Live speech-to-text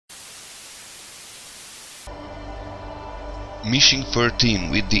Mission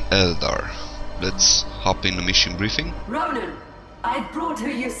 13 with the Eldar. Let's hop in the mission briefing. Ronan, I've brought who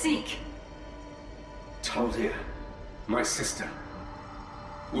you seek. Told you, my sister.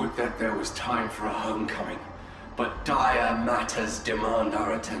 Would that there was time for a homecoming, but dire matters demand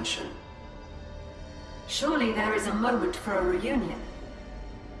our attention. Surely there is a moment for a reunion.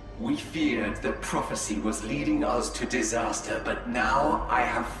 We feared that prophecy was leading us to disaster, but now I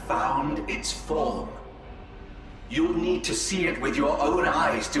have found its form. You'll need to see it with your own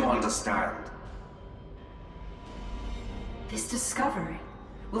eyes to understand. This discovery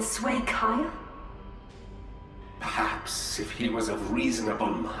will sway Kaya? Perhaps if he was of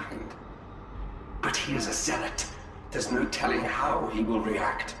reasonable mind. But he is a zealot. There's no telling how he will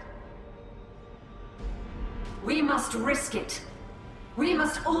react. We must risk it. We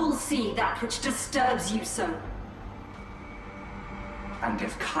must all see that which disturbs you so. And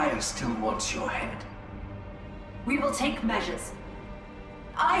if Kaya still wants your head? We will take measures.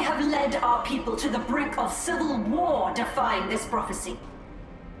 I have led our people to the brink of civil war defying this prophecy.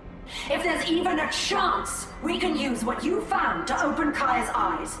 If there's even a chance we can use what you found to open Kaya's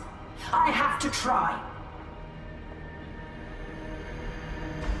eyes, I have to try.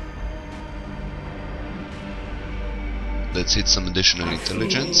 Let's hit some additional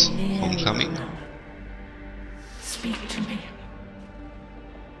intelligence. Homecoming. Speak to me.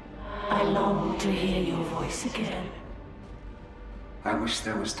 I long to hear your voice again. I wish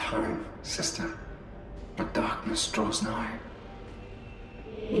there was time, sister. But darkness draws nigh.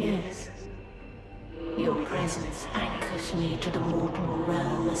 Yes. Your presence anchors me to the mortal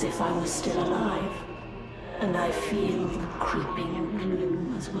realm as if I was still alive. And I feel the creeping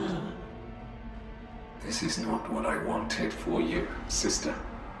gloom as well. This is not what I wanted for you, sister.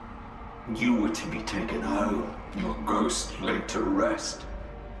 You were to be taken home, your ghost laid to rest.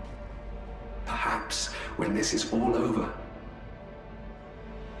 Perhaps when this is all over.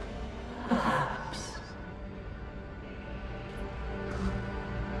 Perhaps.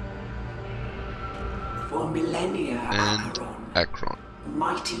 For millennia, And Akron.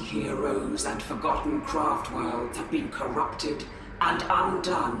 mighty heroes and forgotten craft worlds have been corrupted and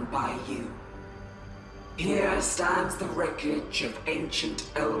undone by you. Here stands the wreckage of ancient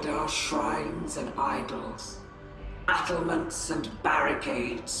Eldar shrines and idols, battlements and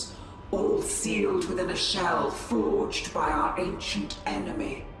barricades, all sealed within a shell forged by our ancient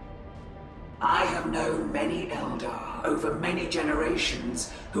enemy. I have known many Eldar over many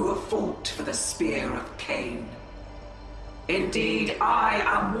generations who have fought for the Spear of Cain. Indeed, I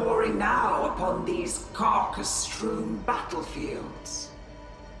am warring now upon these carcass-strewn battlefields.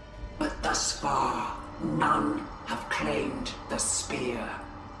 But thus far, none have claimed the spear.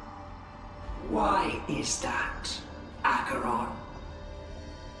 Why is that, Acheron?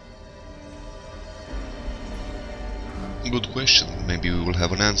 Good question. Maybe we will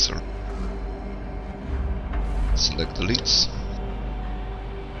have an answer. Select the leads.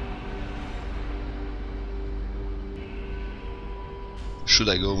 Should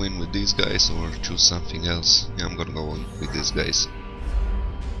I go in with these guys or choose something else? Yeah, I'm gonna go in with these guys.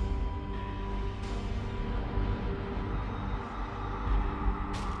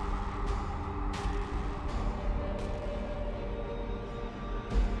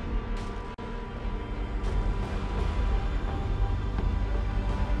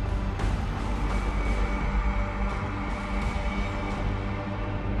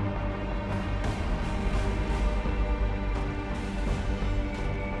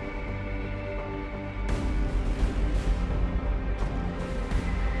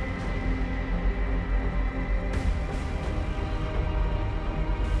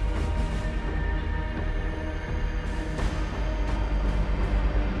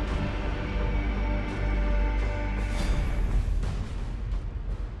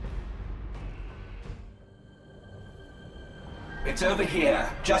 It's over here,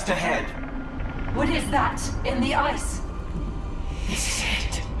 just ahead. What is that in the ice? This is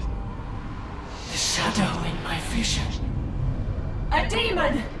it. The shadow in my vision. A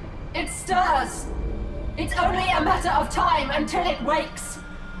demon! It stirs! It's only a matter of time until it wakes!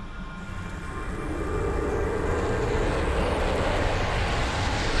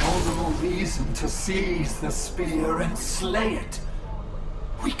 All the more reason to seize the spear and slay it.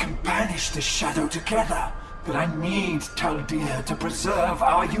 We can banish the shadow together, but I need Taldir to preserve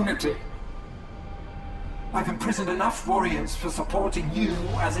our unity. I've imprisoned enough warriors for supporting you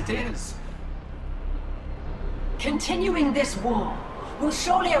as it is. Continuing this war will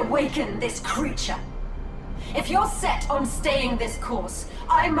surely awaken this creature. If you're set on staying this course,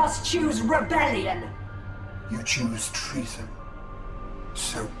 I must choose rebellion. You choose treason.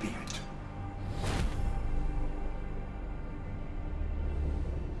 So be it.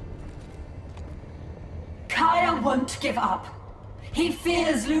 Kaya won't give up. He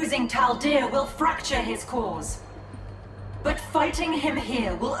fears losing Taldir will fracture his cause. But fighting him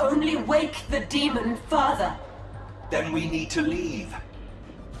here will only wake the demon further. Then we need to leave.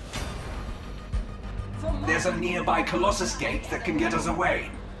 There's a nearby Colossus gate that can get us away.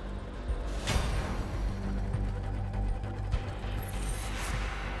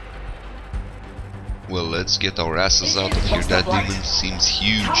 Well, let's get our asses out of here. That demon seems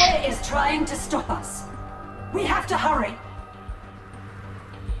huge. Kaya is trying to stop us. We have to hurry.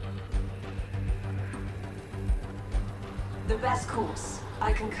 The best course.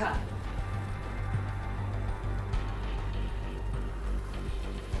 I concur.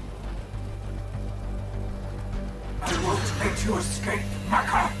 I won't let you escape,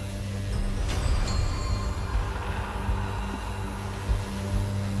 Maka!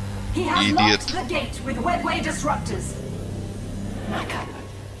 He has Idiot. locked the gate with Wedway disruptors. Maka,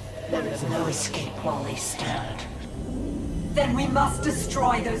 there is no escape while they stand. Then we must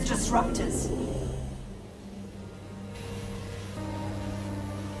destroy those disruptors.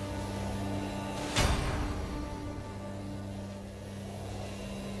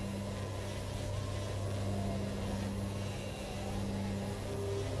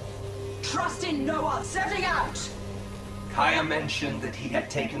 Trust in no one. Setting out! Kaya mentioned that he had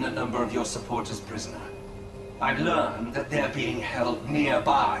taken a number of your supporters prisoner. I've learned that they're being held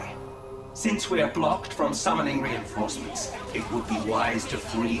nearby. Since we're blocked from summoning reinforcements, it would be wise to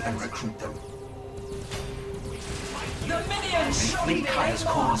free and recruit them. The minions! Plead Kaya's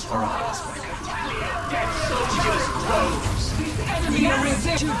cause for ours, Mecca. Dead soldiers rose. The enemy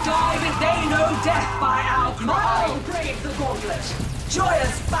resist to die, but they know death by our I'll brave the gauntlet.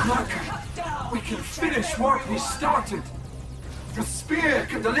 Joyous battle! Maka, we can finish what we started. The spear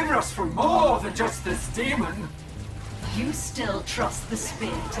can deliver us from more than just this demon. You still trust the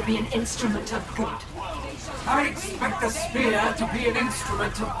spear to be an instrument of good. I expect the spear to be an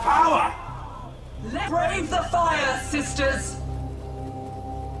instrument of power. Let's brave the fire, sisters!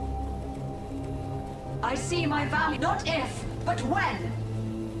 I see my value. Not if, but when.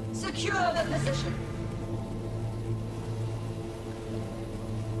 Secure the position.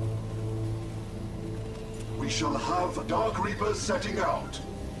 We shall have Dark Reapers setting out.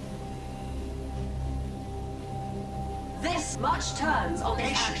 This much turns on the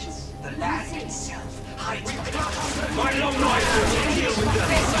actions. The land itself hides My long life will deal with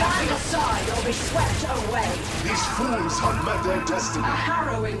them. Stand aside or be swept away. These fools have met their A destiny.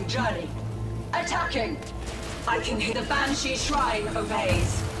 harrowing journey. Attacking. I can hear the Banshee Shrine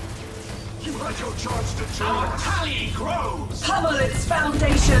obeys. You had your chance to choose. tally grows! Pummel its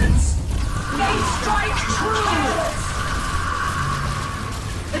foundations! They strike true!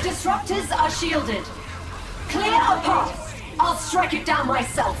 The disruptors are shielded. Clear a path. I'll strike it down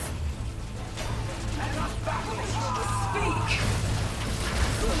myself. Speak!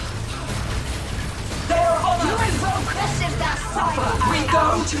 They're on You us! invoke this is their suffer. We go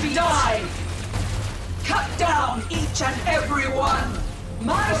to die! Cut down each and every one!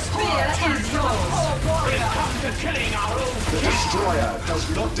 My spear is yours. The Destroyer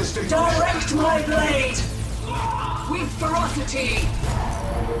does not distinguish. Direct my blade! With ferocity!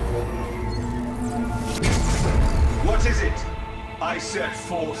 What is it? I set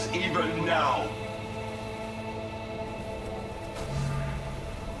forth even now.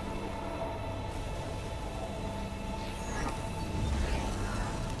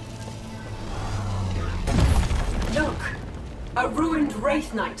 Look. A ruined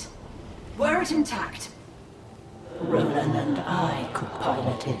Wraith Knight. Were it intact? Roland and I could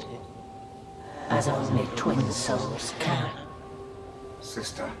pilot it, as only twin souls can.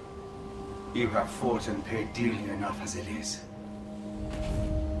 Sister, you have fought and paid dearly enough as it is.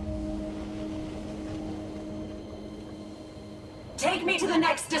 Take me to the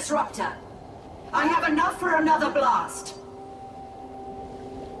next disruptor. I have enough for another blast.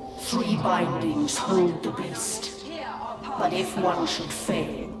 3 bindings hold the beast, but if one should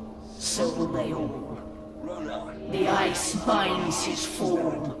fail, so will they all. The ice binds his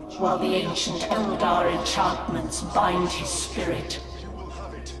form, while the ancient Eldar enchantments bind his spirit.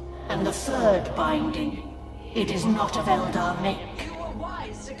 And the 3rd binding, it is not of Eldar make. You were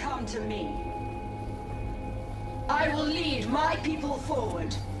wise to come to me. I will lead my people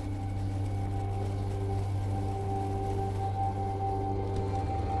forward.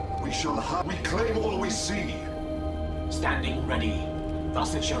 We shall have. We claim all we see. Standing ready.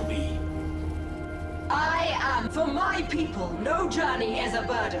 Thus it shall be. I am for my people. No journey is a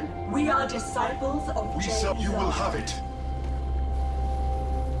burden. We are disciples of We shall. You will have it.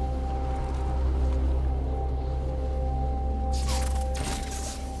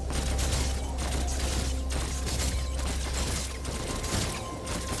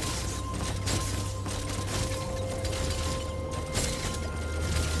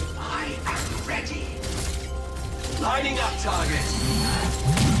 Lining up, target.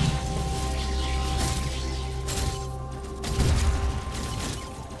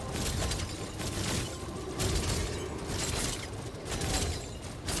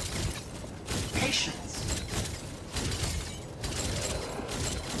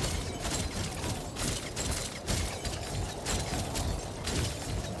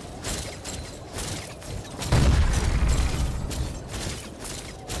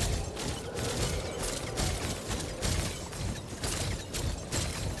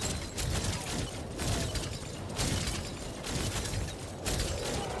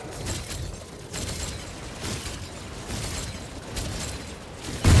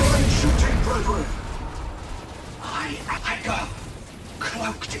 I go,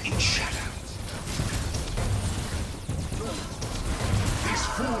 cloaked in shadow. These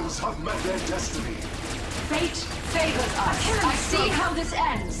fools have met their destiny. Fate favors us. I see how this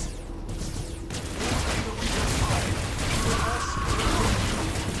ends.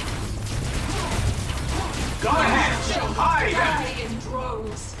 Go ahead! Hide! Die in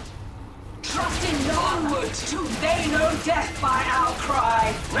droves. Trusting no one. Onward to they know death by our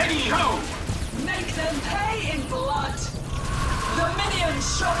cry. Ready, go! Make them pay in blood. The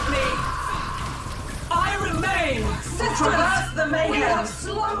minions shot me. I remain. Traverse the mayhem. We have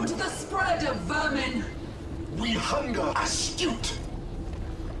slowed the spread of vermin. We hunger astute.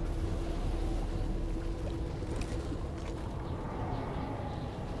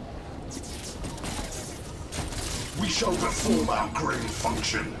 We shall perform our grim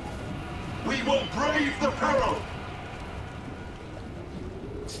function. We will brave the peril.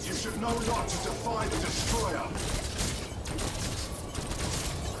 You should know not to defy the destroyer.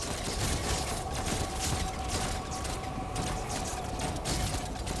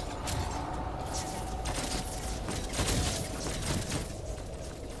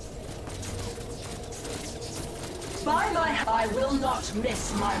 By my I will not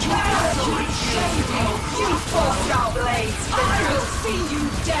miss my You forced our blades. I will see you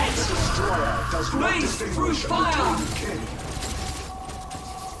dead. The destroyer does not Race distinguish through fire. between kin.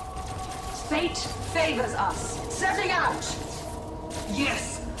 Fate favors us. Setting out.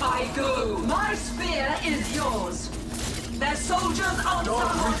 Yes, I go. My spear is yours. Their soldiers answer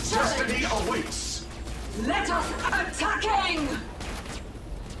Dark our Root's destiny challenge. awaits. Let us attacking.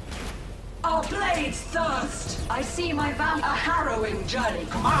 Our blades thirst. I see my vow a harrowing journey.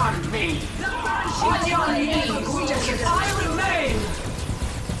 Command me! The On banshee your I knees, never grew. dissident. I remain.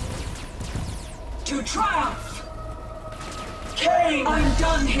 To triumph. King, I'm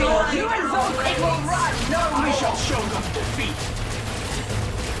done here. You invoke it will run no I more. shall show them defeat!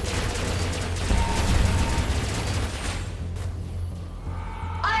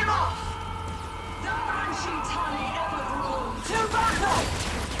 I'm off. The banshee tally ever grows. To battle.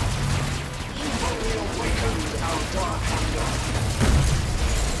 Only awakened our dark hunger.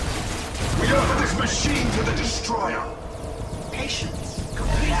 We offer this machine to the destroyer. Patience!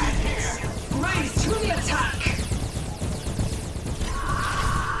 Race to the attack.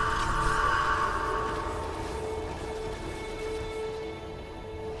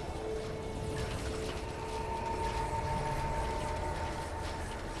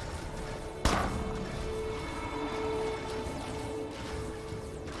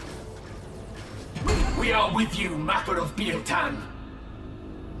 We are with you, Mapper of Bieltan!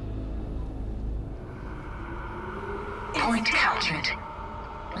 Point captured.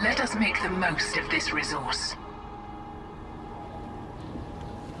 Let us make the most of this resource.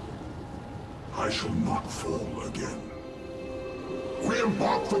 I shall not fall again. We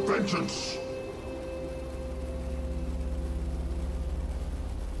embark for vengeance.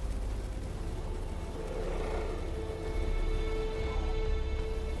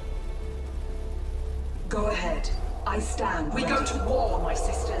 Go ahead. I stand. We go to war, my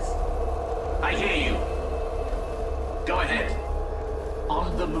sisters. I hear you. Go ahead.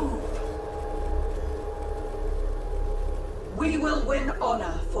 On the move. We will win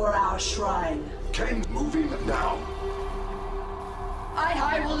honor for our shrine. Ken, moving now.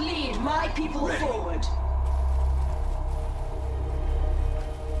 I will lead my people forward.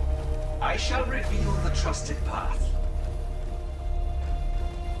 I shall reveal the trusted path.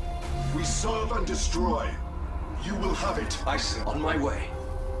 We serve and destroy. You will have it. I see. On my way.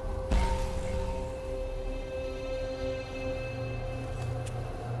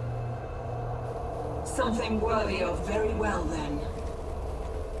 Something worthy of very well, then.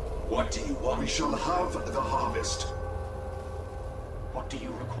 What do you want? We shall have the harvest. What do you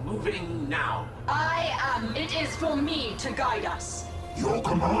require? Moving now. I am. It is for me to guide us. Your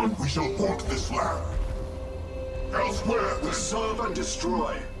command, we shall haunt this land. Elsewhere, we serve and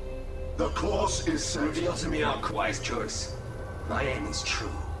destroy. The course is set. Reveal to me our wise choice. My aim is true.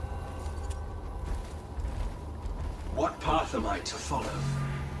 What path am I to follow?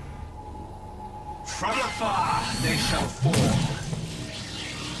 From afar they shall fall.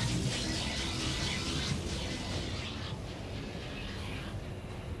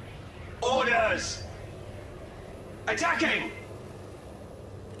 Orders! Attacking!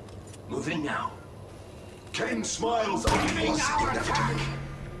 Moving now. Cain smiles on us in attack.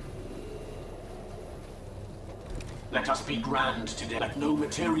 Let us be grand today. Let no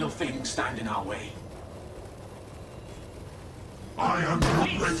material thing stand in our way. I am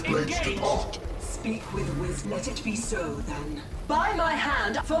your great blades depart. Speak with wisdom. Let it be so, then. By my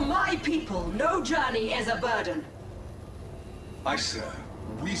hand, for my people, no journey is a burden. Aye, sir.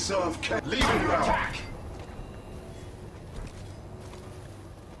 We serve Cain. Leave it now. Attack!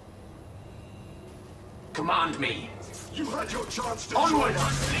 Command me. You had your chance to Onward! join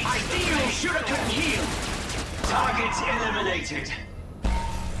us. I feel shuriken yield! Target eliminated.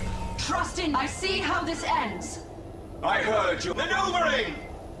 Trust in. I see how this ends. I heard you. Maneuvering!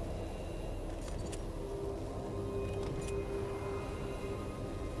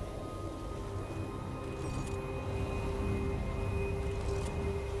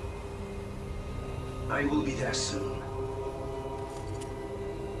 I will be there soon.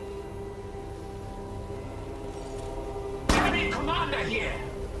 Enemy commander here!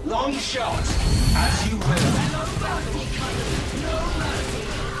 Long shot, as you will. No mercy, cousin. No mercy.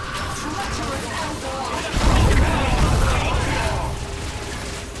 Treacherous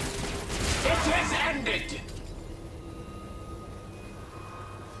It is ended!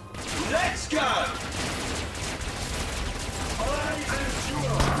 Let's go!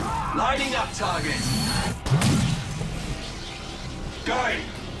 Lining up target. Going.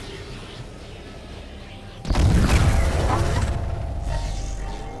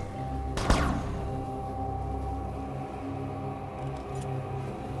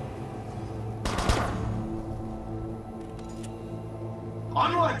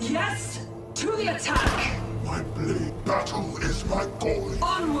 Onward! Yes! To the attack! My blade battle is my calling.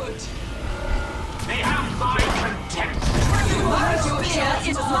 Onward! They have my contempt! My spear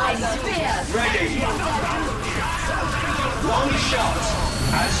is my spear! Ready. Long shot,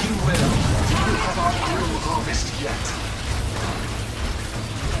 as you will. We have our grill harvest yet.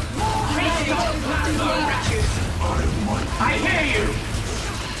 I hear you!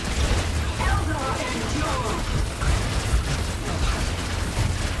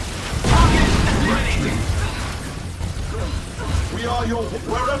 We are your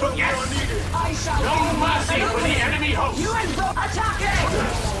wherever you are needed. I shall No mercy for the enemy host! You invoke attacking!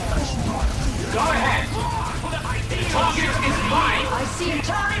 Go ahead! Target is mine! I see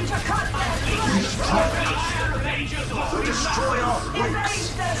time to cut them! The destroyer wakes.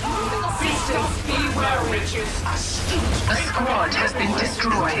 Feast beware riches! A squad has been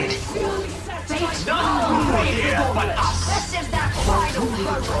destroyed. None will be here but us! This is that final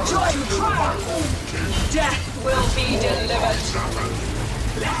moment! Joy triumph! Death will be delivered!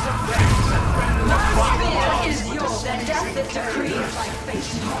 My spear is yours, and death is decreed by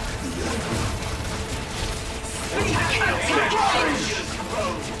fate. Attacking!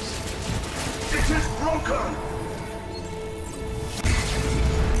 It is broken.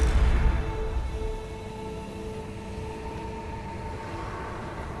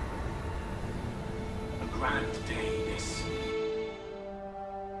 A grand day this.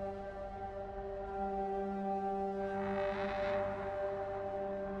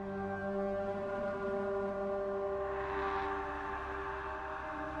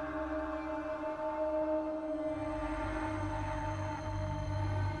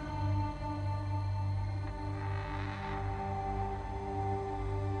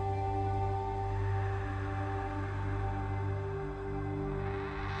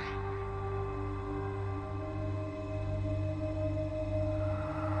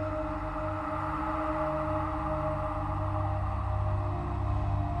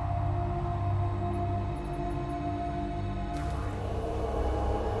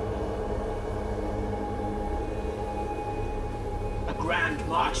 Grand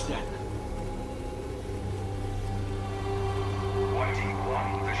march then. Mighty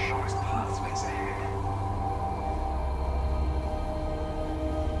One, the shortest pathways ahead.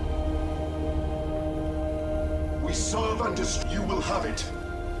 We serve and destroy. You will have it.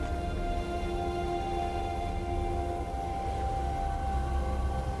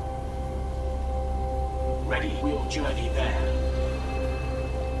 Ready, we'll journey there.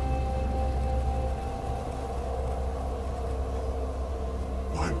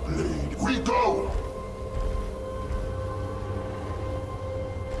 My blade. We go.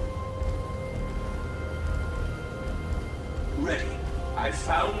 I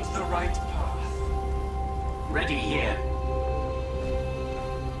found the right path. Ready here.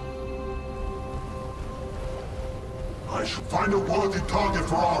 I should find a worthy target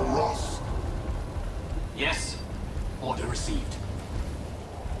for our Ross. Yes. Order received.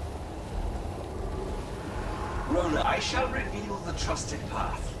 Rona, I shall reveal the trusted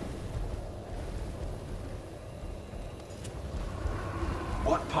path.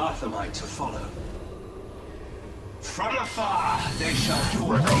 What path am I to follow? From afar, they shall fall.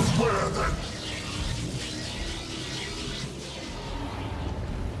 Look elsewhere, then.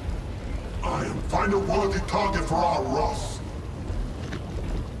 I am find a worthy target for our Ross.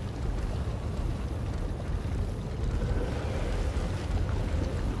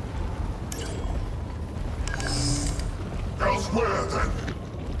 Elsewhere, then.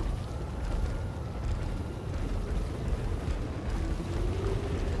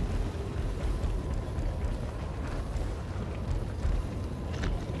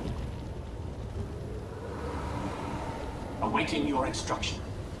 Awaiting your instruction.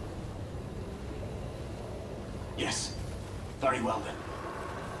 Yes. Very well then.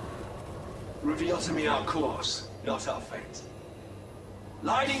 Reveal to me our course, not our fate.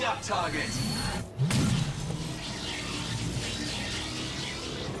 Lining up target!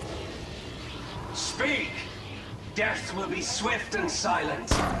 Speak! Death will be swift and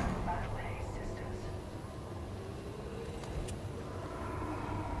silent.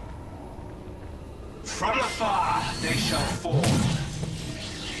 From afar, they shall fall.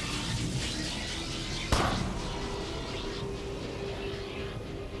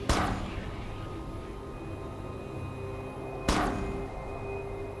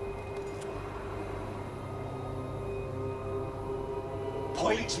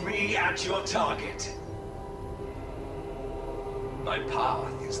 Point me at your target. My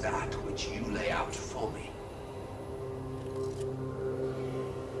path is that which you lay out for me.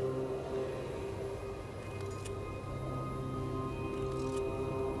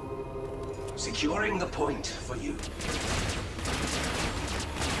 Securing the point for you.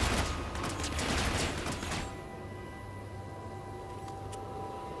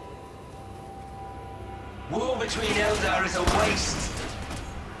 War between Eldar is a waste.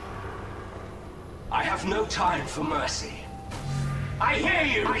 I have no time for mercy. I hear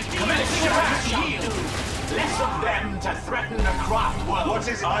you! Yield! Less of them to threaten the craft world! What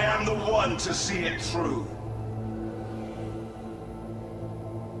is it? I am the one to see it through.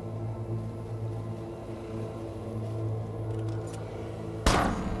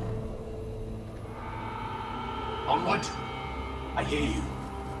 Onward! I hear you.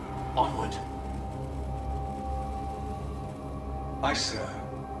 Onward. Aye, sir.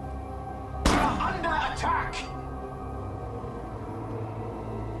 We are under attack!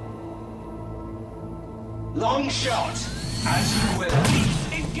 Long shot, as you will.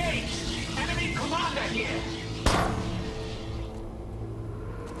 Police, engage! Enemy commander here!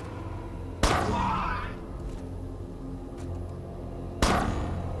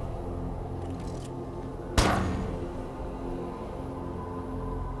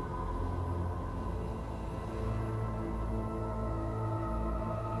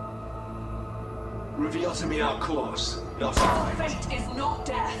 Reveal to me our course, not our fate. Fate is not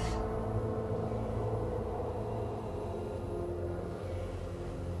death.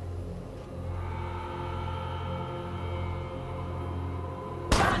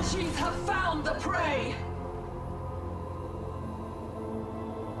 Banshees have found the prey!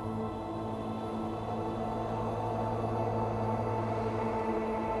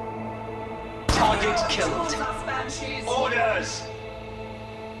 Target killed. Banshees. Orders!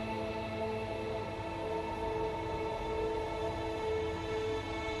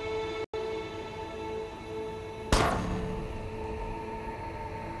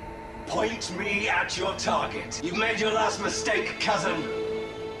 Point me at your target. You've made your last mistake, cousin.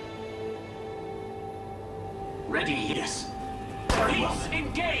 Ready, yes. Very well.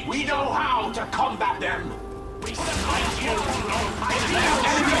 Engage! We know how to combat them! We fight you! I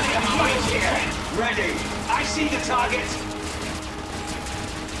see here! Ready. I see the target.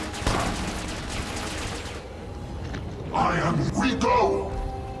 I am we go!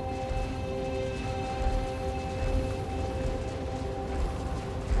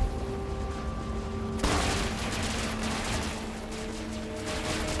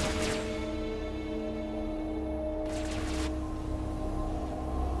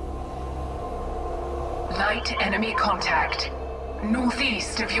 Light enemy contact.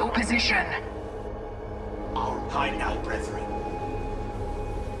 Northeast of your position. Our hide now, brethren.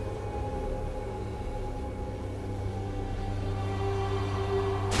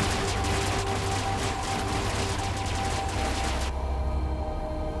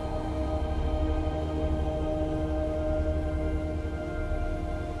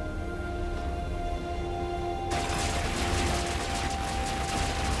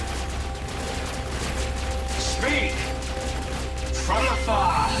 Speak! From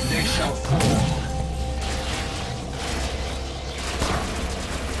afar they shall fall.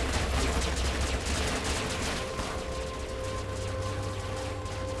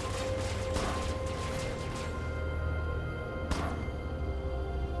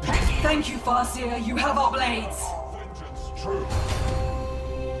 Thank you, Farseer. You have our blades. Vengeance true.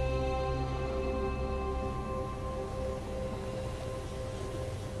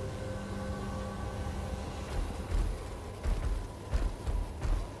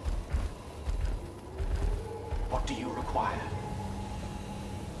 What do you require?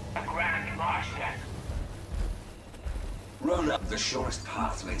 A Grand Master. Roll up the shortest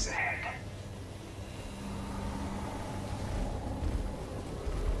pathways ahead.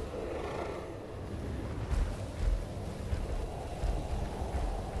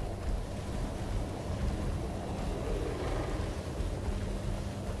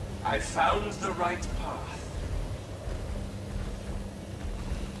 I found the right path.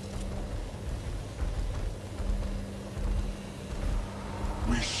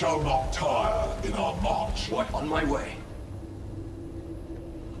 We shall not tire in our march. What? On my way.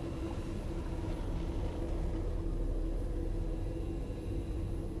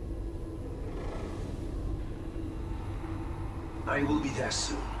 I will be there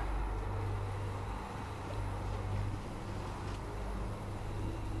soon.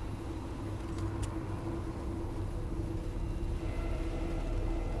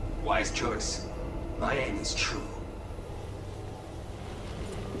 Wise choice. My aim is true.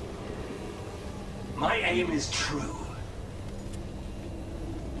 My aim is true.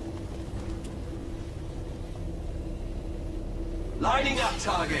 Lining up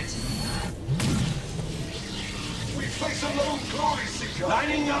target. We face a lone glory seeker.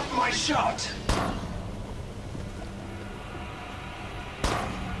 Lining up my shot.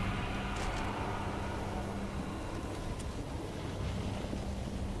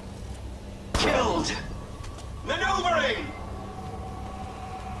 Killed. Maneuvering.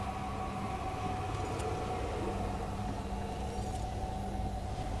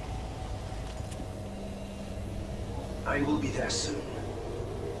 I will be there soon.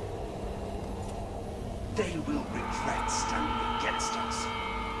 They will regret standing against us.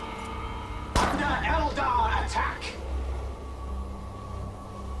 Under Eldar attack!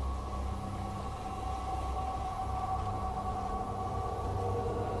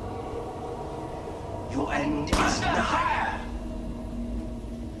 Your end is nigh.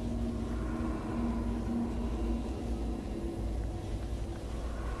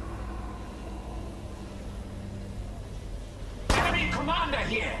 Enemy commander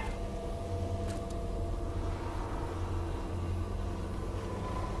here!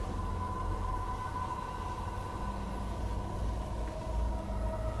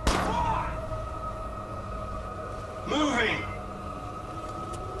 Moving.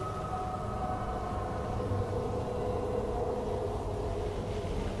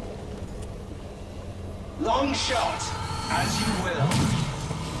 Long shot, as you will.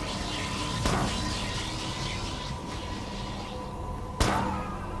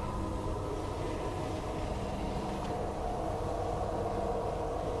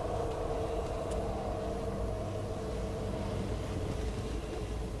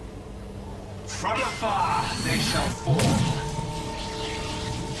 From afar, they shall fall.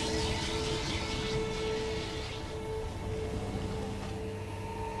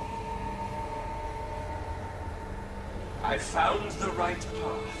 I found the right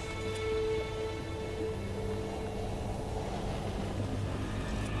path.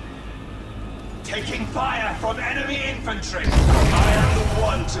 Taking fire from enemy infantry. I am the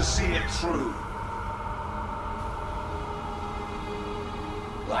one to see it through.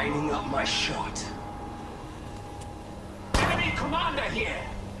 Lining up my shot. Enemy commander here!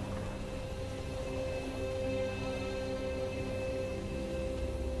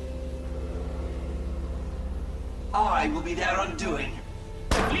 I will be their undoing.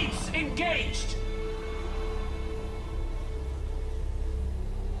 Fleets engaged!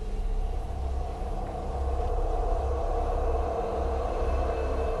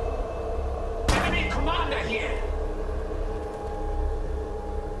 Enemy commander here!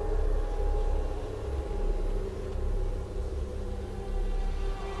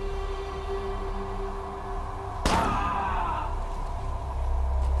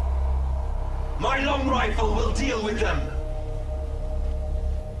 My long rifle will deal with them.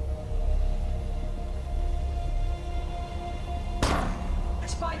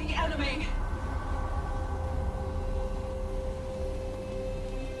 It's by the enemy.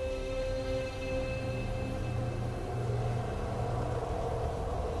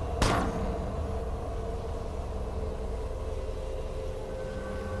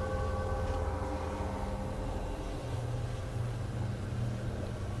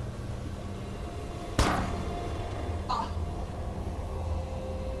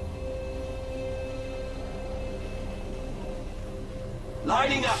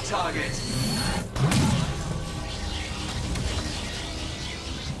 Lining up target.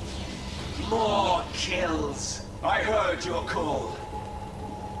 More kills. I heard your call.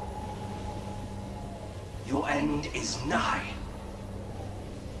 Your end is nigh.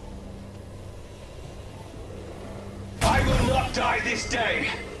 I will not die this day.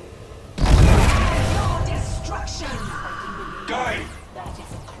 Your destruction! Going. That is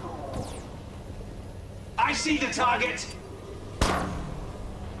a claw. I see the target.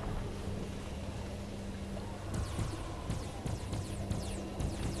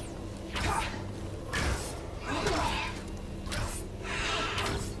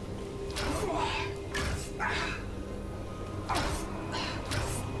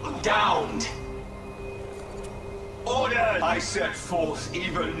 Downed. Order! I set forth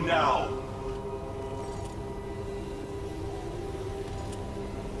even now.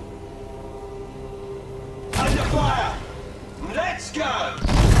 Under fire! Let's go!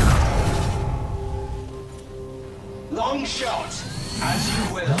 Long shot, as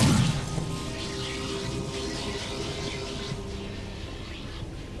you will.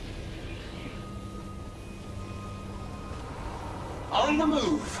 On the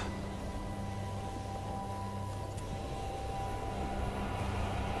move.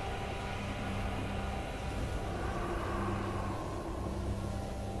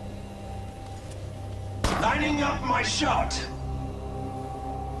 Lining up my shot.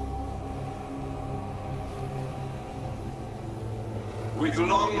 With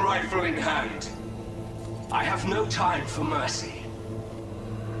long rifle in hand, I have no time for mercy.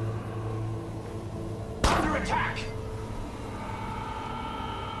 Under attack!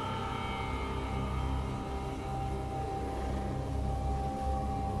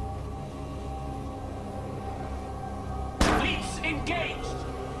 Fleets engaged!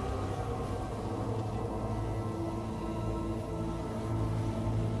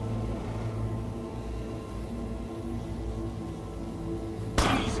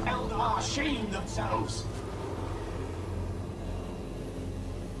 These Eldar shame themselves!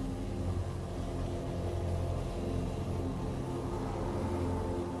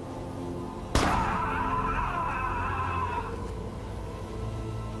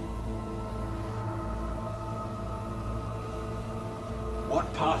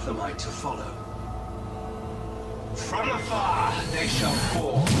 What path am I to follow? From afar they shall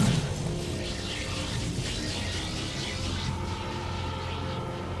fall.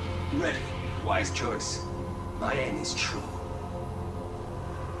 Ready. Wise choice. My aim is true.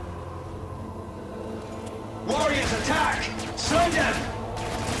 Warriors attack! Slay them!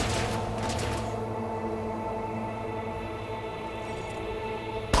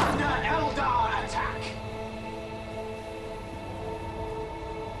 Under Eldar attack!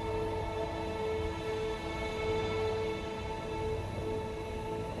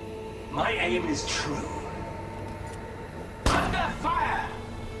 My aim is true. Under fire!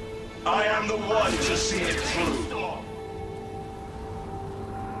 I am the one to see it through. Storm!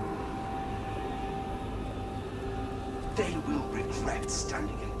 They will regret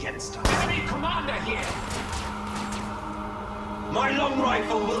standing against us. Enemy commander here! My long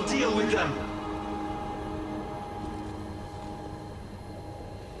rifle will deal with them.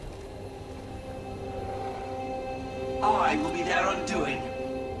 I will be their undoing.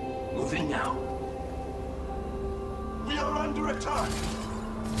 Moving now. We are under attack.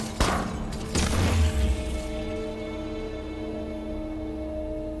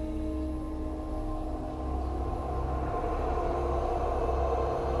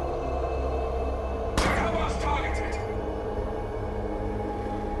 They have us targeted!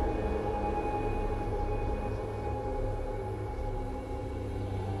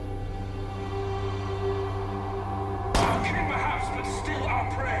 Our king perhaps, but still our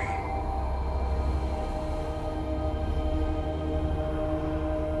prey!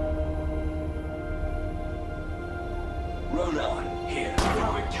 Ronan, here. We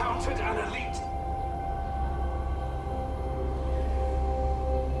have encountered an elite!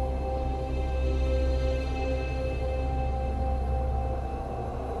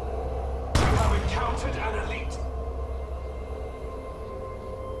 We have encountered an elite!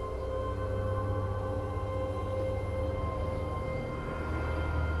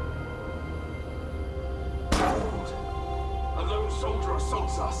 Hold! A lone soldier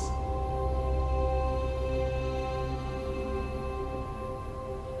assaults us!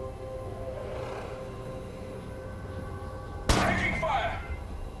 Taking fire!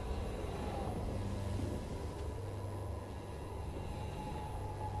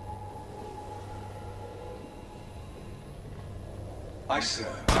 I serve.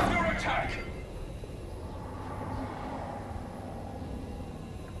 Under attack!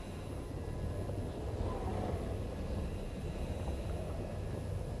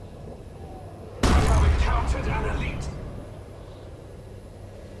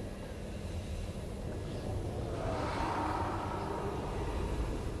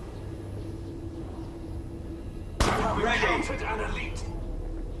 Encountered an elite.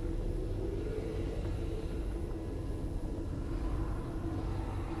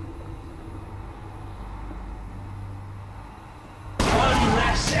 One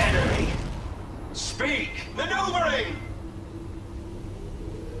less enemy. Speak! Maneuvering!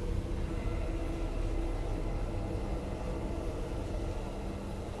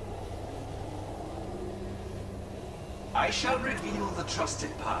 I shall reveal the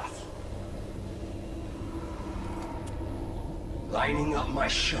trusted path. Lining up my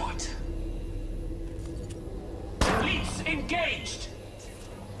shot. Elites engaged.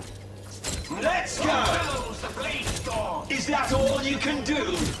 Let's go! Follows the blade storm. Is that all you can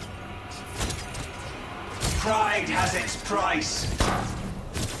do? Pride has its price.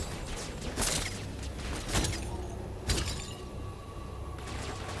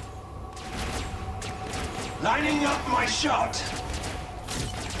 Lining up my shot.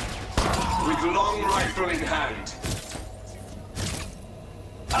 With long rifle in hand.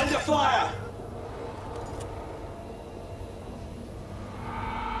 Under fire!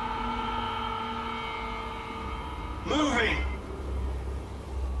 Moving!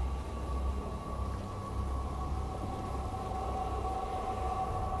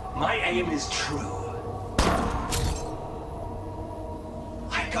 My aim is true.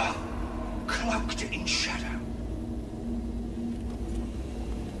 I got cloaked in shadow.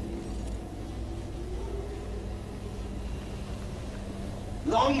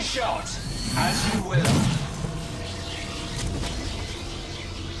 Long shot, as you will.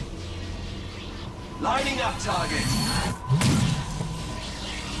 Lining up target.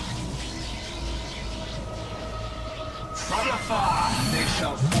 From afar, they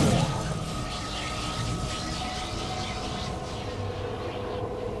shall fall.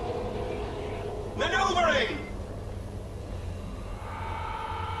 Maneuvering!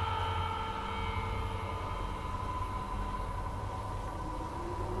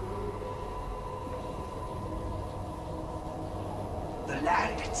 The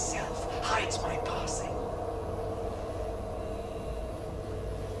land itself hides my passing.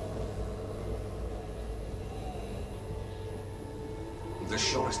 The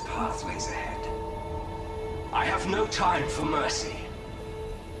shortest path lays ahead. I have no time for mercy.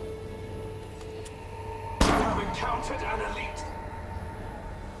 We have encountered an elite.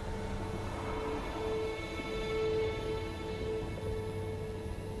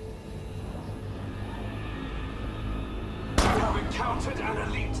 We have encountered an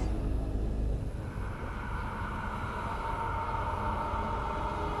elite.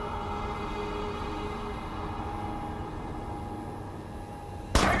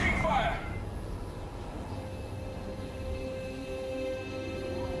 Taking fire!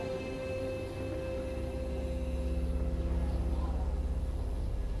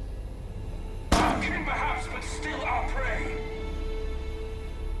 Our king perhaps, but still our prey.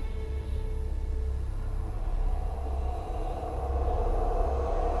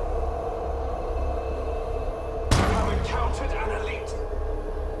 We have encountered an elite.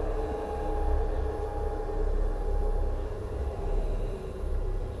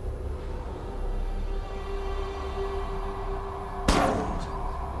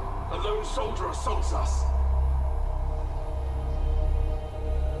 A lone soldier assaults us.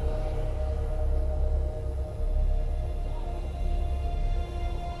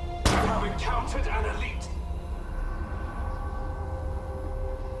 We have encountered an elite.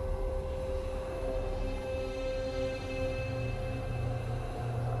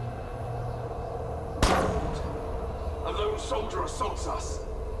 A lone soldier assaults us.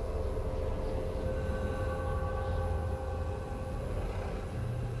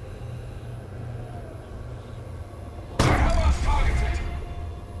 We have us targeted.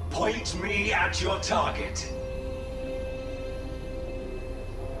 Point me at your target.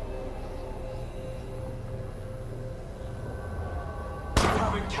 We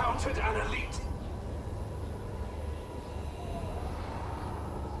have encountered an elite.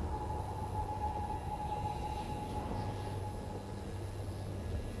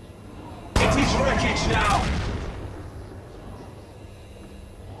 It is wreckage now!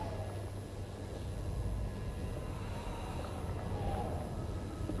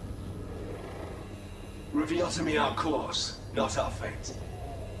 Reveal to me our course, not our fate.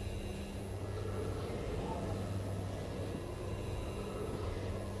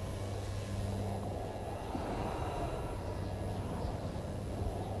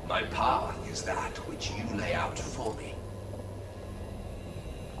 My path is that which you lay out for me.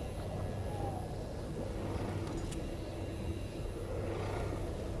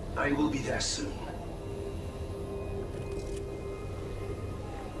 I will be there soon.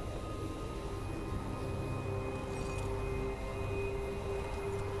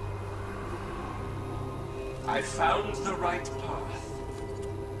 I found the right path.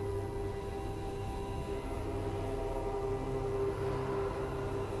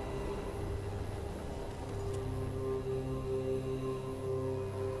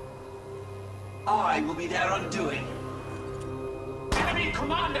 I will be their undoing. Enemy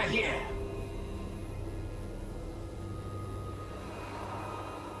commander here!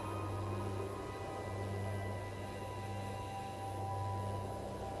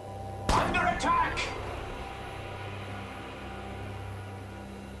 Under attack!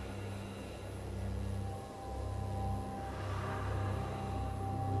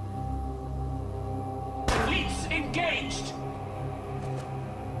 Fleets engaged!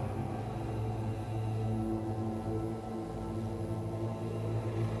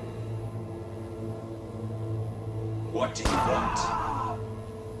 What do you want?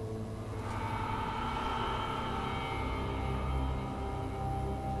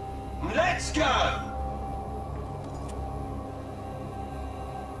 Let's go!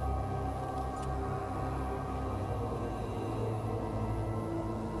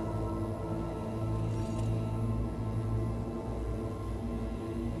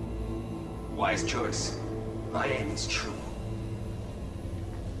 Wise choice. My aim is true.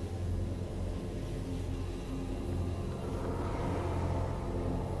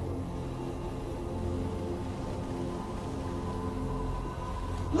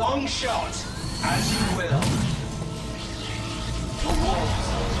 Long shot, as you will. The walls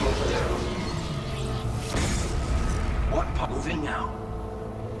will down. What part? Moving now.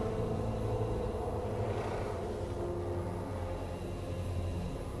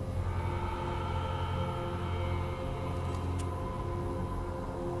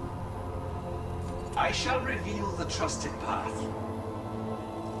 I shall reveal the trusted path.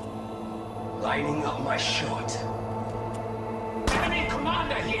 Lining up my shot. Enemy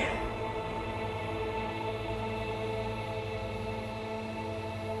commander here!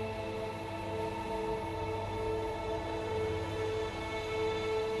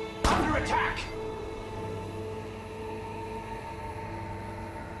 Under attack!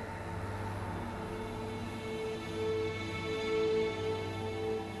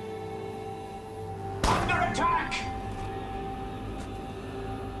 Under attack!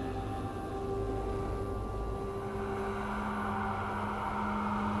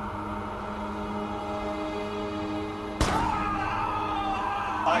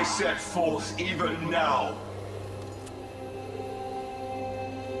 I set forth even now.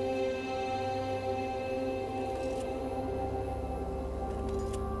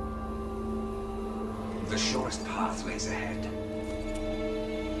 The shortest pathways ahead.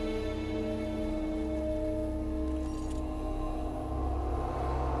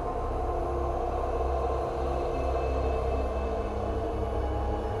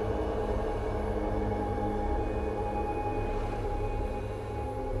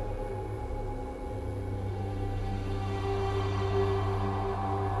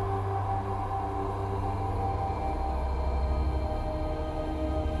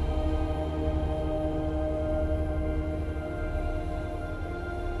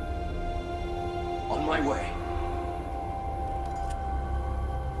 On my way.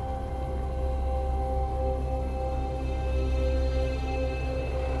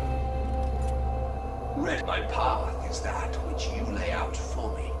 Red, my path is that which you lay out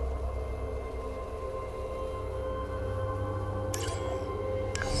for me.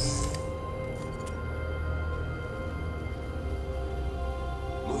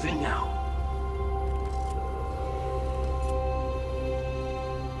 Moving now.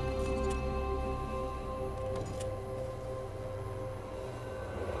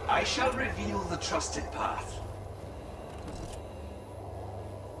 I shall reveal the trusted path.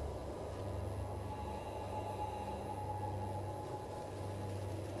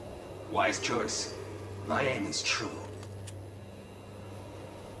 Wise choice. My aim is true.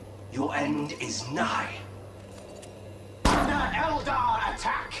 Your end is nigh. Under Eldar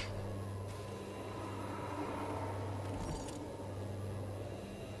attack!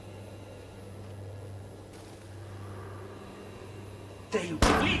 They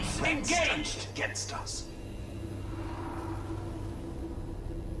Fleets engaged! against us.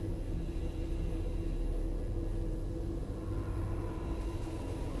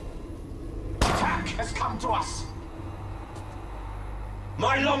 Attack has come to us!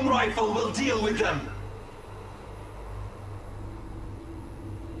 My long rifle will deal with them.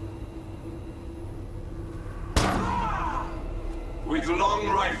 With long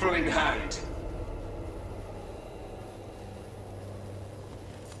rifle in hand.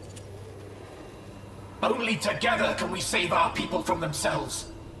 Only together can we save our people from themselves.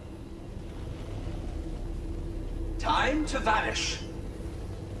 Time to vanish.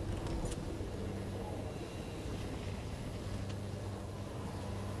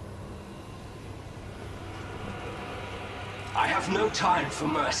 I have no time for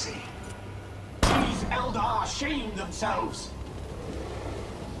mercy. These Eldar shame themselves.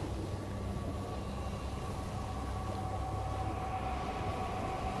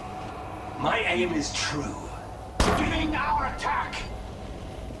 My aim is true. Beginning our attack.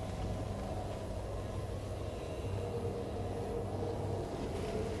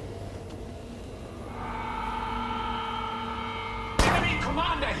 Enemy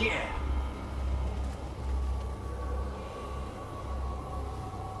commander here.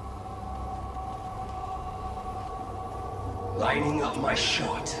 Lining up my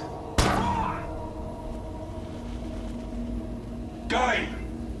shot. Going.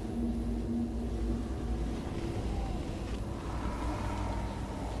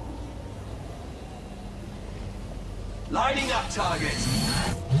 Lining up target.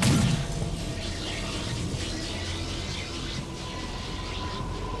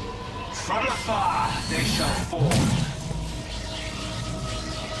 From afar, they shall fall.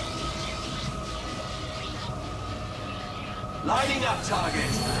 Lining up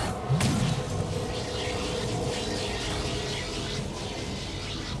target.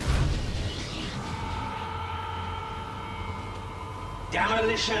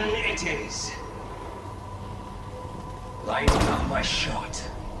 Demolition it is. Lining up my shot.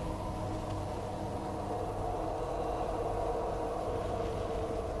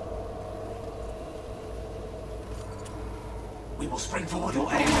 We will spring forward.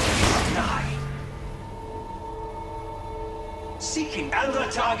 Your aim is nigh. Seeking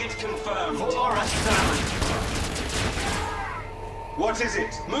elder target confirmed. For a salmon. What is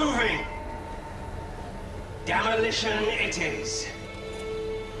it? Moving! Demolition it is.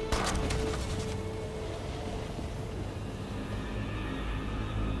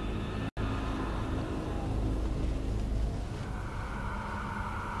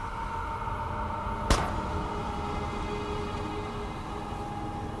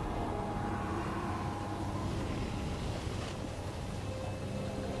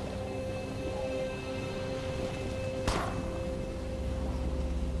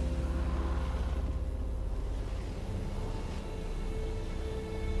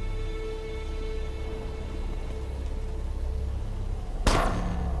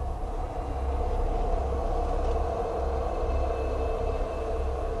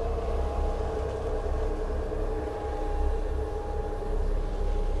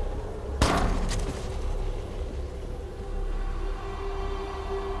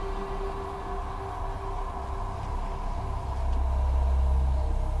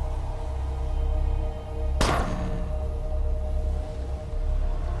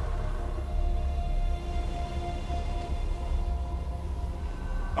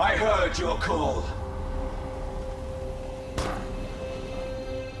 I heard your call.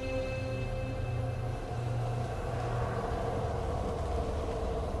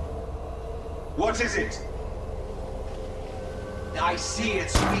 What is it? I see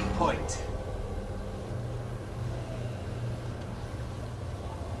its weak point.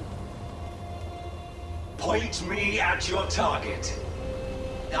 Point me at your target.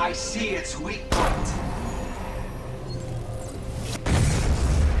 I see its weak point.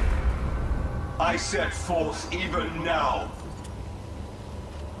 I set forth even now.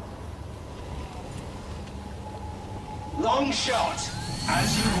 Long shot,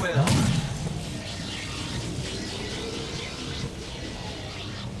 as you will.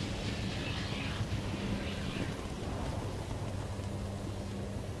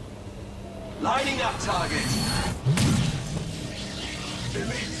 Lining up target.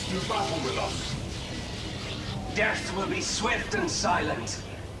 Elites do battle with us. Death will be swift and silent.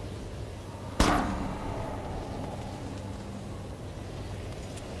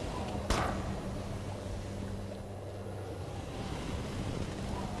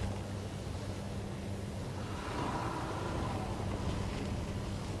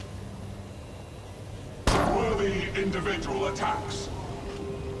 Worthy individual attacks.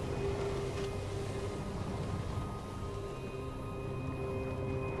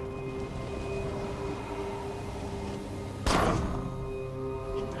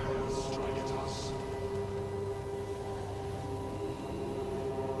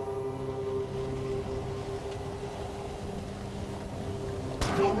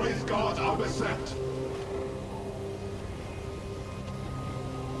 Your Wraith Guard are beset.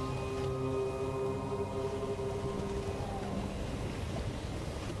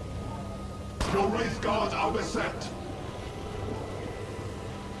 Your Wraith Guard are beset.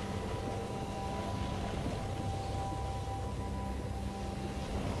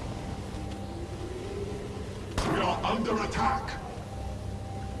 under attack.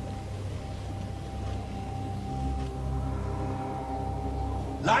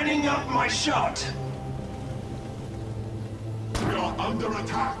 Lining up my shot. We are under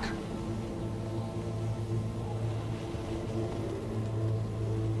attack.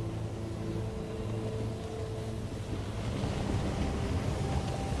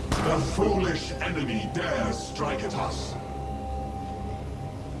 The foolish enemy dares strike at us.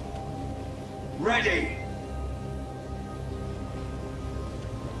 Ready.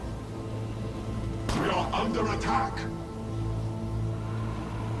 We are under attack.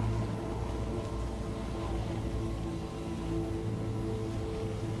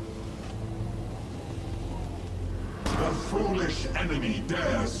 The foolish enemy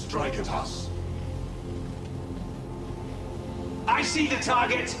dares strike at us. I see the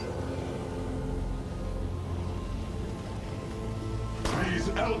target. These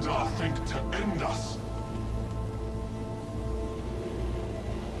Eldar think to end us.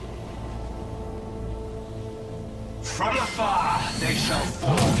 From afar, they shall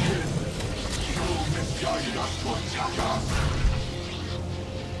fall. You misguided us to attack us.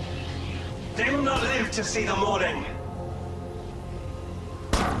 They will not live to see the morning.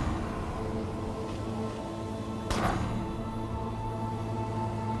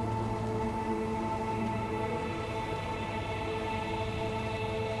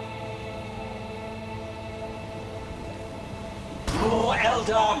 More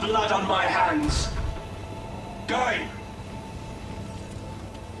Eldar blood on my hands. Going.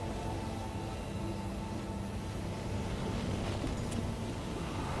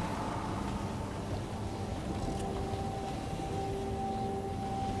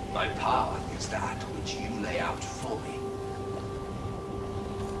 My path is that which you lay out for me.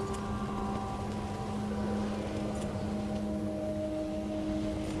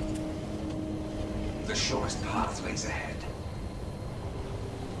 The shortest path lays ahead.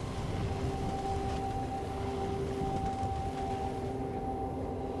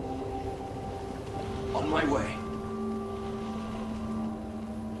 On my way.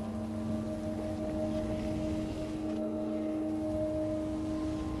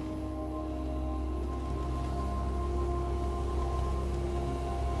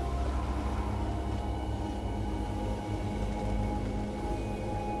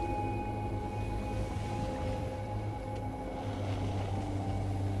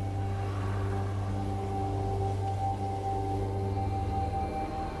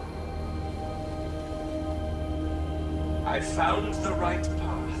 I found the right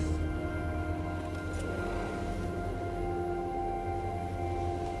path.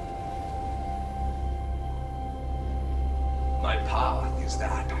 My path is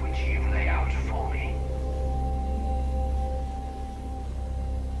that which you lay out for me.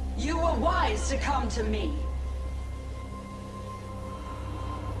 You were wise to come to me.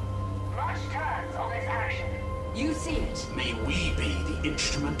 Much turns on this action. You see it. May we be the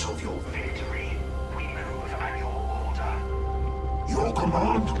instrument of your victory. We move at your order. Your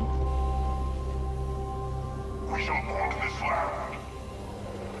command? We shall mark this land.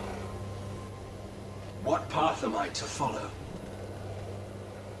 What path am I to follow?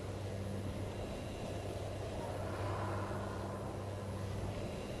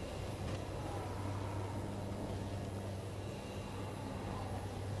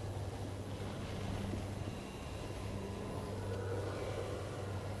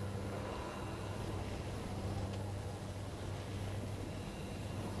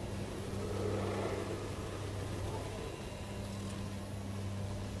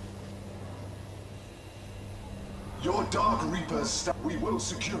 Your Dark Reapers, we will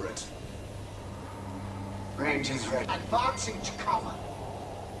secure it. Range is ready. Advancing to cover.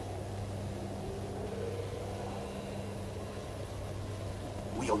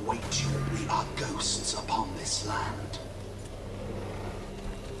 We await you. We are ghosts upon this land.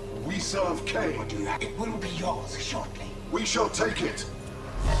 We serve Cain. What do you have? It will be yours shortly. We shall take it.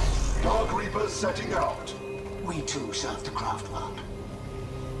 Dark Reapers setting out. We too serve the craft world.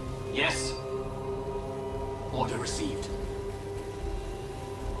 Yes. Order received.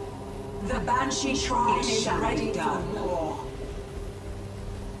 The Banshee Shrine is shall ready be for done. war.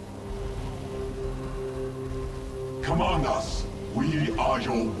 Command us. We are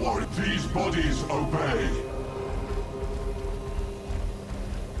your warriors. These bodies obey.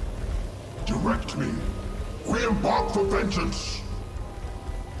 Direct me. We embark for vengeance.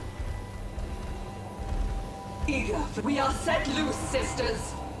 Eager. We are set loose,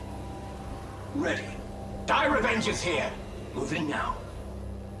 sisters. Ready. Die Revenge is here. Moving now.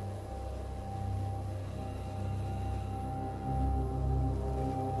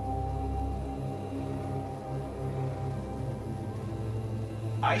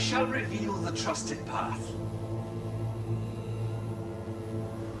 I shall reveal the trusted path.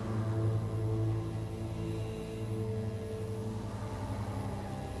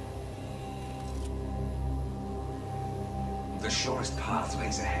 The shortest path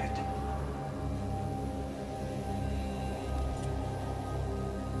lays ahead.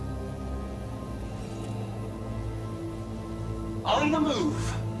 On the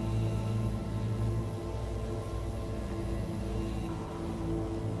move!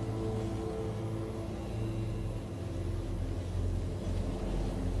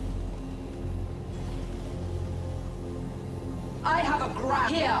 I have a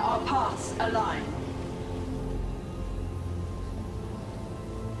grab. Here our paths align.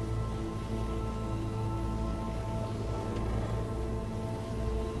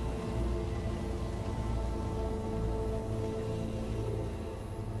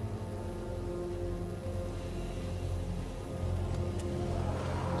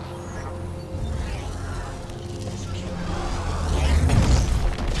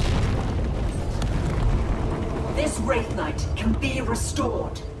 This Wraith Knight can be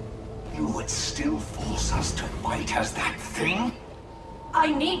restored. You would still force us to fight as that thing?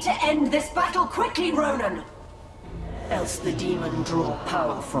 I need to end this battle quickly, Ronan! Else the demon draw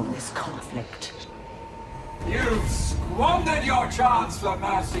power from this conflict. You've squandered your chance for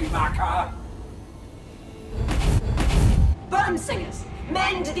mercy, Maka! Burnsingers,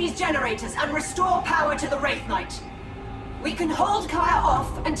 mend these generators and restore power to the Wraith Knight. We can hold Kaya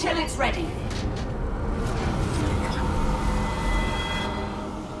off until it's ready.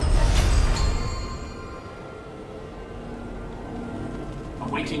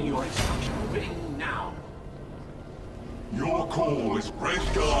 Awaiting your instruction. Moving now. Your call is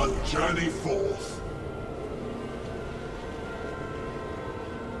Wraithguard Journey Forth.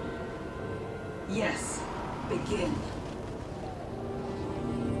 Yes, begin.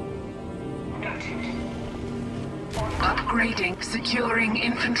 Noted. Upgrading, securing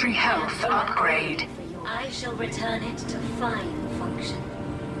infantry health upgrade. I shall return it to fine function.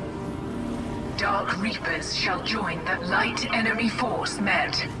 Dark Reapers shall join the light enemy force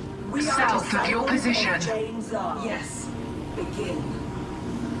met. We are South of your disciples position. of James R. Yes, begin.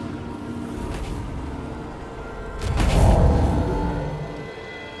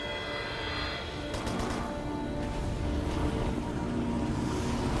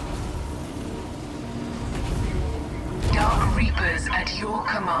 Dark Reapers at your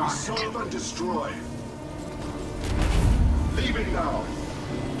command. Serve and destroy. Leaving now.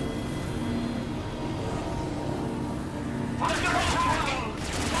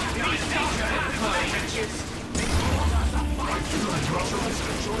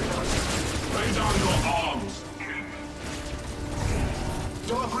 Lay down your arms.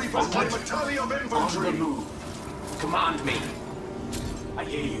 Dark Reapers claim a tally of infantry. On the move. Command me. I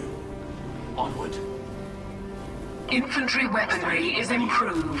hear you. Onward. Infantry weaponry is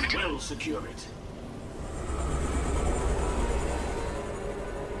improved. We'll secure it.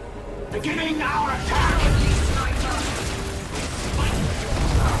 Beginning our attack!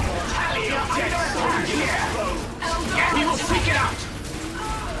 Tally of dead here! We will seek it out!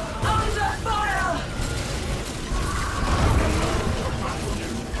 Under fire!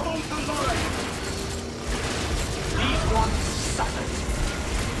 Hold the line. These ones suffered.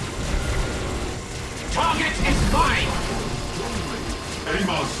 Target is mine!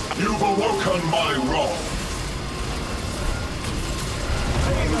 Amos, you've awoken my wrath.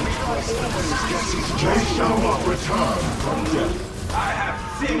 They shall not return from death. I have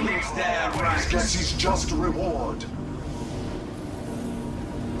finished their ranks. Gets his just reward.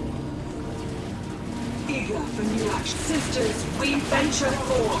 Eager for new action. Sisters, we venture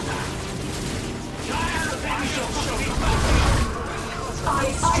forth.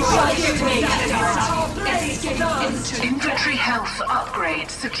 I strike Infantry health upgrade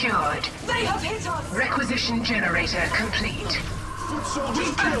secured. They have hit us! Requisition generator complete. Foot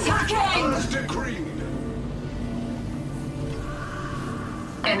soldiers killed. Attacking! As decreed.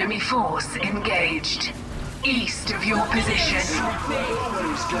 Enemy force engaged. East of your position.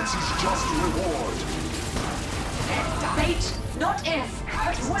 Always gets his just reward. Fate, not if,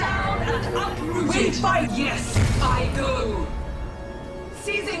 but down and uprooted! We fight! Yes, I go!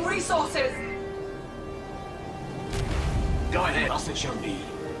 Seizing resources! Go ahead, I'll set your knee.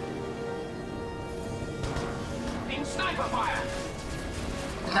 In sniper fire!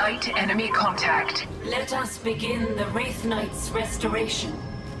 Light enemy contact. Let us begin the Wraith Knight's restoration.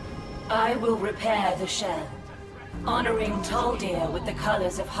 I will repair the shell, honoring Taldir with the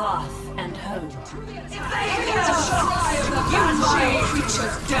colors of hearth and home. You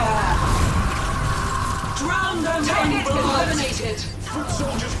creatures dare! Drown them in blood! Eliminated! Foot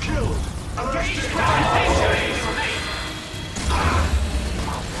soldiers killed!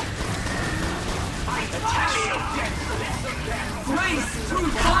 Grace through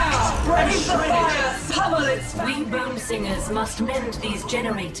fire! Ready for fire! Pummel its... We bone singers must mend these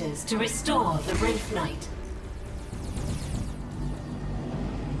generators to restore the Wraith Knight.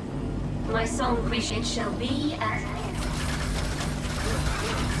 My song it shall be as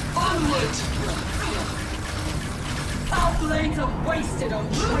Onward! Our blades are wasted on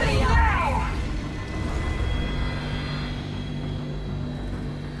Tria!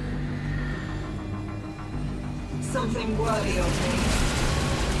 Something worthy of me.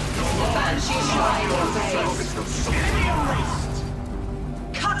 The Banshee Shrine obeys.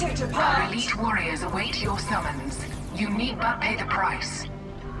 Cut it apart! Our elite warriors await your summons. You need but pay the price.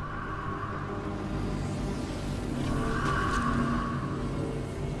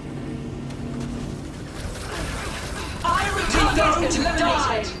 Target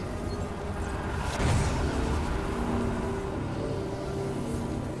eliminated!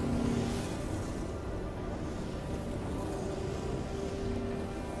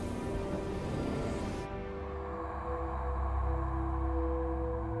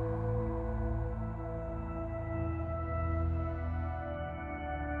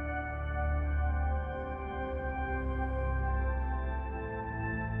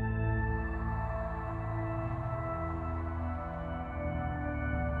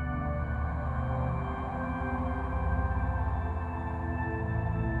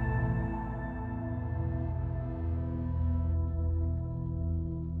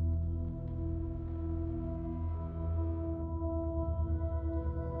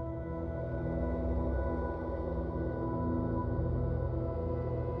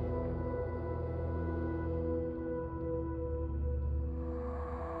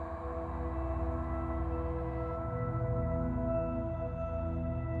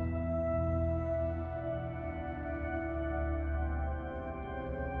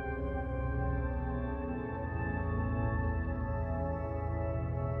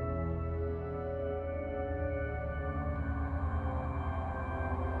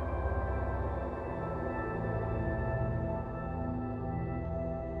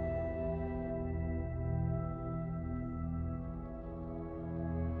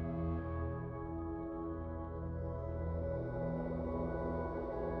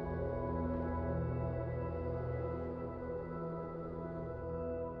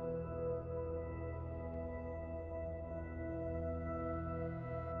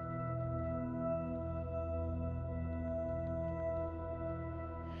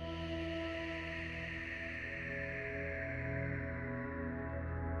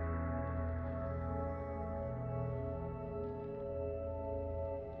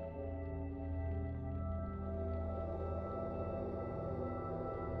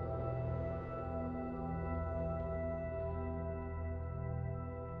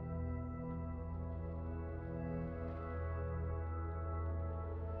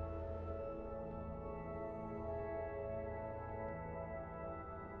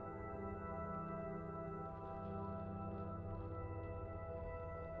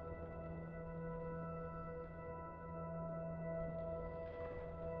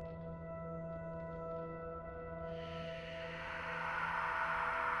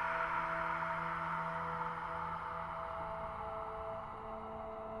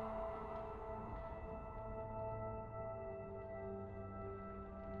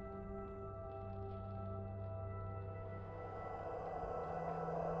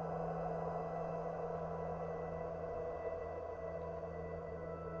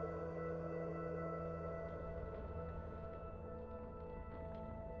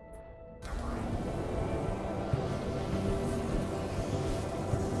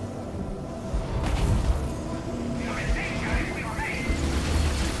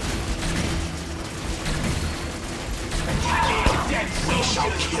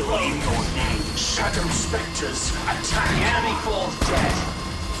 shall kill in your name. Shadow specters, attack! The enemy falls dead.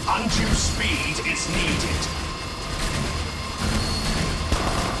 Undue speed is needed.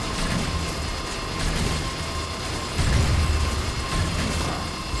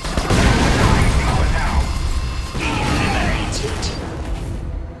 Eliminated.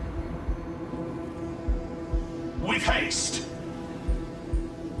 With haste.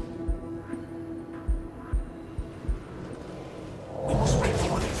 We must bring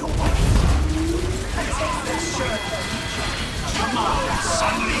forth your body.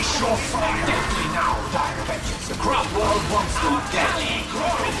 Unleash your fire! Deadly now, Direct.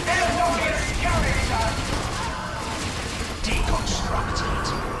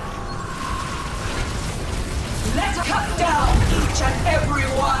 each and every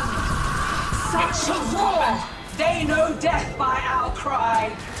one. Such a war! They know death by our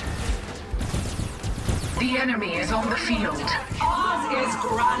cry. The enemy is on the field. Ours is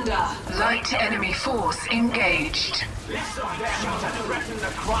grander. Light enemy force engaged. Listen them and threaten the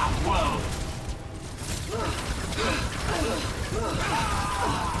craft world.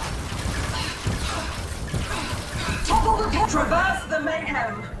 Topple the traverse the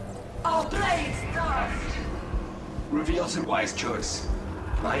mayhem. Our blades thirst. Reveals a wise choice.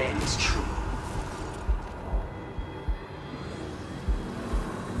 My aim is true.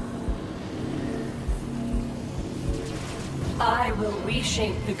 I will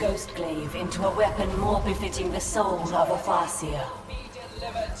reshape the Ghost Glaive into a weapon more befitting the soul of a Farseer.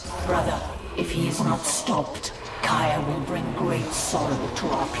 Brother, if he is not stopped, Kaya will bring great sorrow to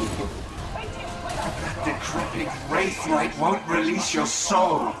our people. That decrepit Wraith Knight won't release your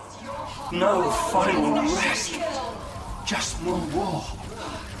soul. No final rest. Just more war.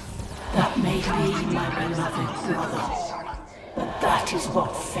 That may be, my beloved brother. But that is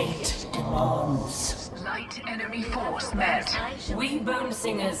what fate demands. Light enemy force met. We Bone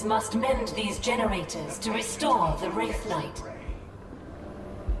Singers must mend these generators to restore the Wraith Knight.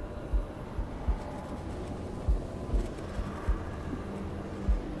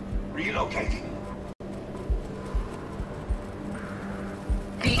 Relocating.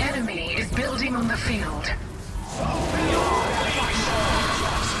 The enemy is building on the field.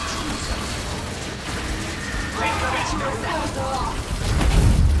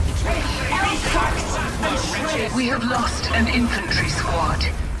 We have lost an infantry squad.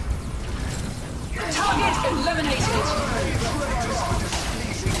 Target eliminated.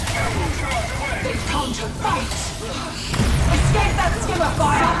 They've come to fight. Escape that skimmer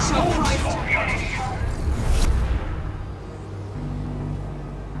fire.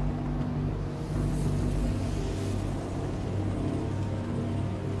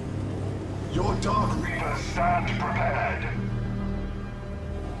 Your Dark Reapers stand prepared.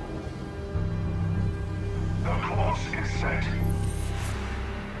 The course is set.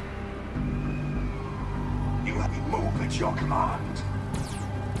 You have me move at your command.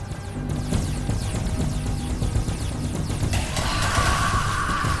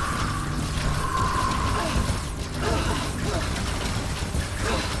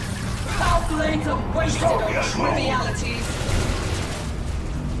 Our blades are wasted on trivialities.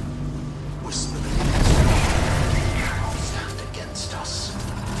 Whisper the stand against us.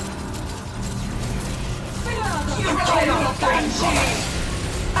 You killed the Banshee!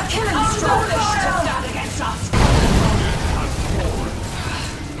 A killing stroke to stand against us!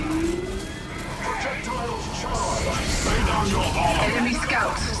 Projectiles charged. Lay down your arm. Enemy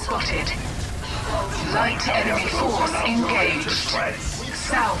scouts spotted. Light enemy force engaged.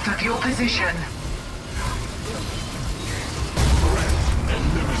 South of your position.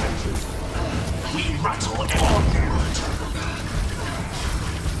 Eliminated. We rattle onward.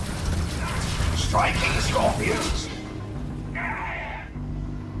 Striking scorpions.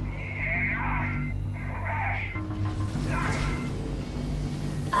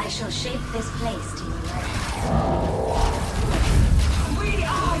 I shall shape this place to your liking. We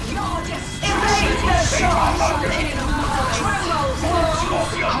are your destruction!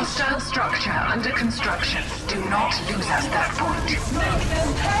 Hostile structure under construction. Do not lose us that point.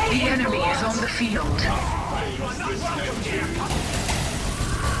 The enemy is on the field.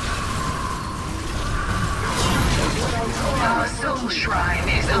 Our soul shrine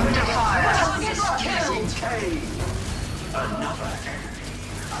is under fire. Another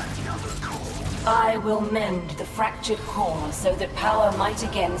core. I will mend the fractured core so that power might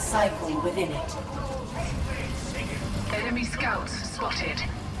again cycle within it. Enemy scouts spotted.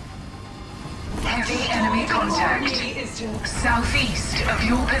 Heavy enemy contact. Southeast of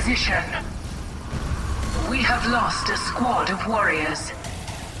your position. We have lost a squad of warriors.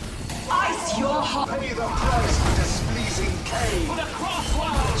 Ice your heart! Pay the price for displeasing Cain. For the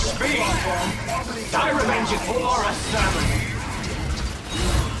crossword! Speed! Thy revenge is for a sermon.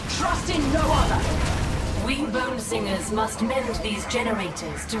 Trust in no other! We Bone Singers must mend these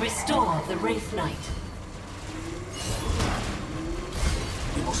generators to restore the Wraith Knight.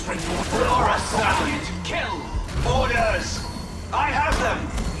 We will strengthen for a servant. Kill! Orders! I have them!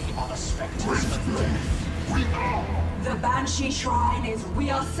 We are the spectres. We go! The Banshee Shrine is... We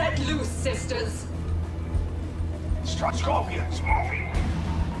are set loose, sisters! Strike scorpions moving!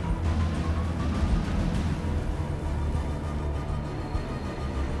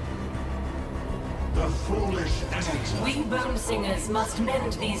 The foolish enemy. We Bone Singers must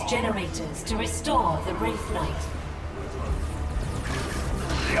mend these generators to restore the Wraith Knight.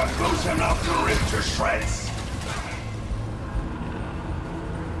 They are close enough to rip to shreds.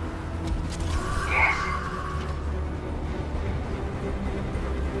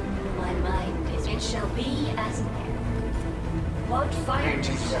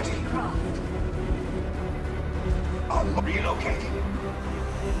 Engines ready. I'm relocating.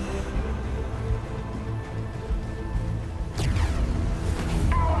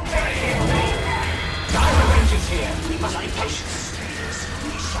 Dire Rangers here. We must be patient.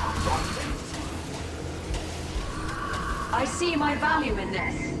 We shall run them. I see my value in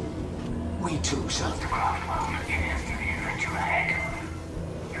this. We too shall.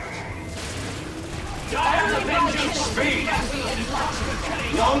 Dire Avengers speed!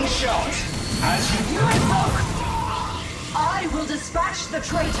 Long shot! As you I will dispatch the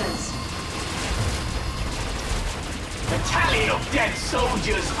traitors. The tally of dead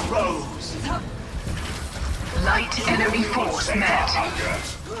soldiers grows. Light enemy force met.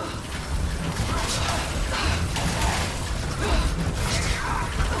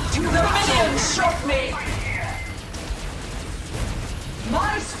 The minions shot me.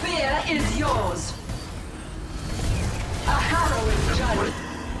 My spear is yours. A harrowing journey.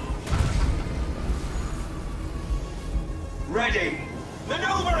 Ready!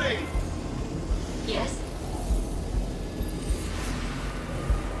 Maneuvering! Yes.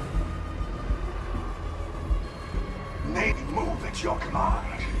 Make move at your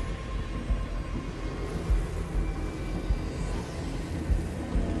command.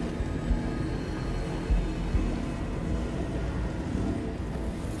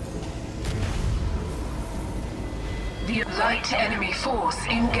 The light enemy force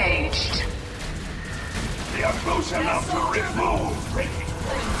engaged. They are close enough to remove.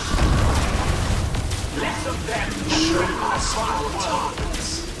 Less of them.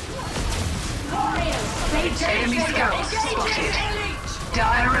 Enemy scouts spotted.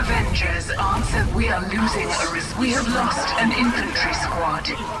 Dire Avengers answer. We are losing we have lost an infantry squad.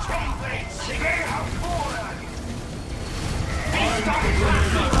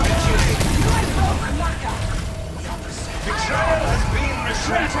 Betrayal has been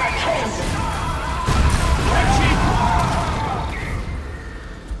retreated.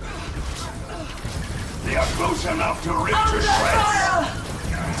 They are close enough to rip to shreds.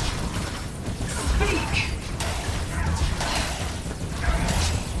 Speak.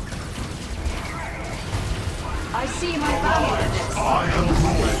 I see my value in this. I am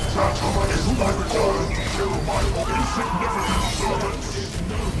ruling. That is my return to kill my insignificant servants.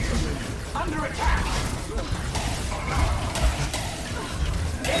 Under attack.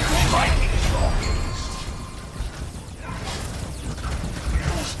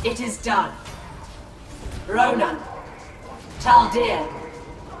 It is done. Ronan, Taldir,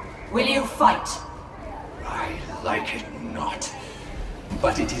 will you fight? I like it not.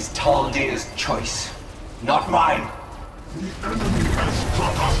 But it is Taldir's choice, not mine. The enemy has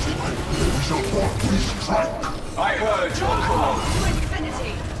struck us. We shall not we strike. I heard your call. To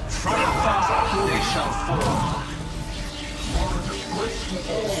infinity. From afar they shall fall.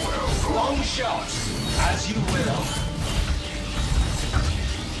 Long shot, as you will.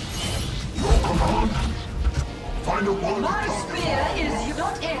 Your command. Find a one. My spear is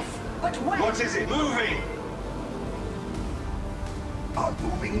not if, but when. What is it? Moving! I'm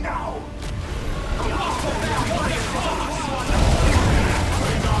moving now.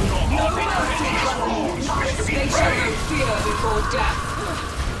 No mercy, brother. They shall know fear before death.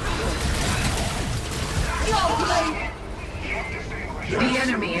 Your blade. The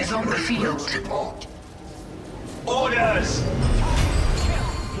enemy is on the field. Orders!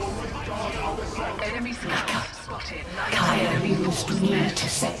 Enemy scouts spotted. Light Kaya enemy used force me met. to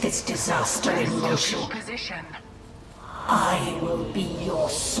set this disaster in motion. Position. I will be your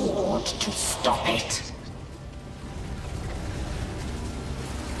sword to stop it.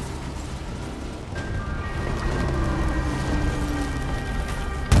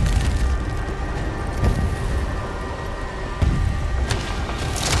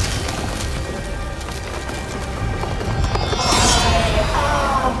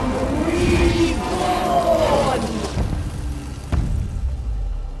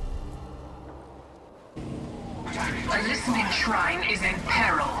 A listening shrine is in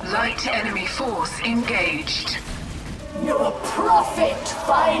peril. Light enemy force engaged. Your prophet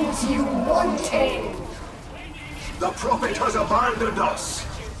finds you wanting. The prophet has abandoned us!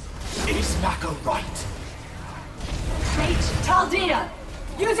 Is Maka right? Fate, Taldir,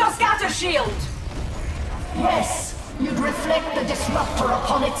 use your scatter shield. Yes, you'd reflect the disruptor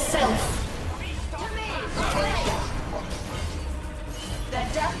upon itself. Their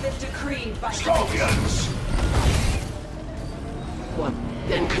death is decreed by Scorpions!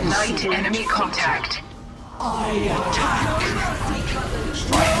 Light enemy contact. I attack.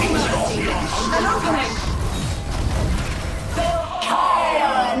 an opening.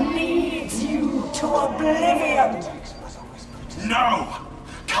 Kaya needs you to oblivion. No!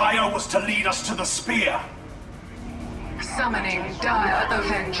 Kaya was to lead us to the spear. Summoning dire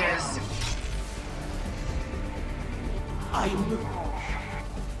Avengers.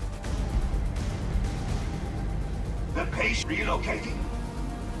 The patient relocating.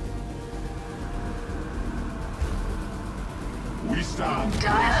 We stand.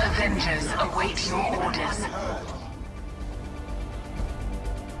 Dire Avengers await your orders.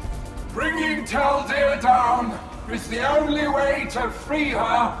 Bringing Taldir down is the only way to free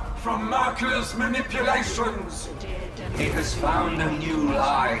her from Marker's manipulations. He has found a new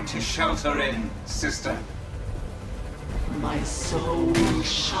lie to shelter in, sister. My soul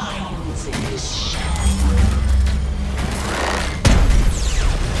shines in this shadow.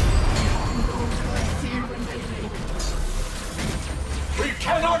 We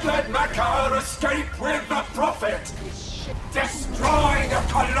cannot let Makar escape with the Prophet! Destroy the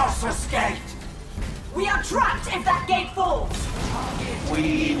Colossus Gate! We are trapped if that gate falls!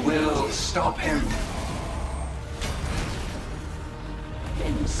 We will stop him.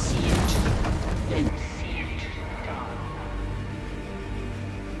 Then see it. Then see it.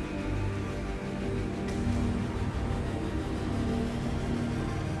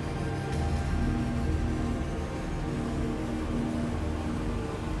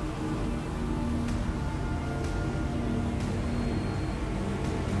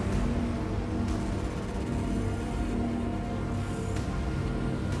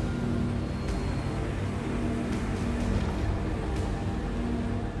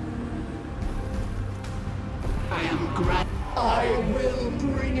 I will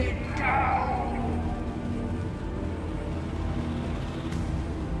bring it down!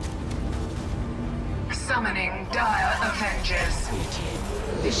 Summoning dire Avengers.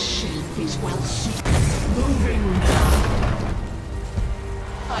 This ship is well suited. Moving now.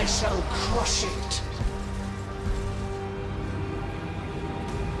 I shall crush it.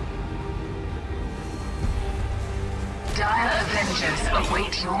 Dire Avengers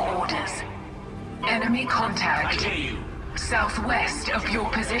await your orders. Enemy contact. Southwest of your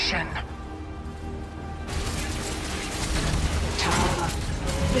position.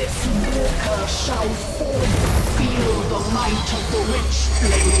 This walker shall fall. Feel the might of the witch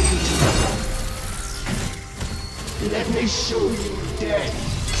blade. Let me show you death,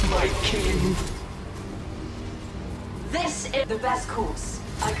 my king. This is the best course.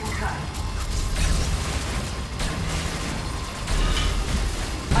 I concur.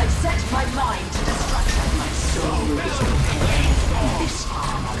 I set my mind to destruction. My soul is prepared. This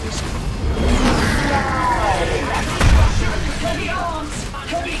armor is Heavy arms!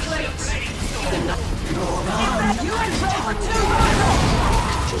 Heavy plates! You and Joe too!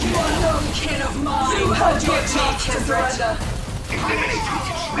 You are no kin of mine! You heard your teeth to surrender!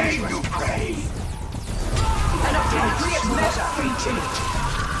 May you pray. An appropriate measure!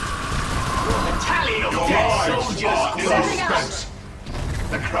 Battalion of dead soldiers Setting out!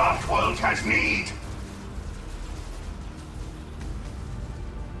 The craft world has need.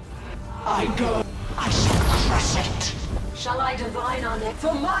 I go. I shall crush it. Shall I divine our neck?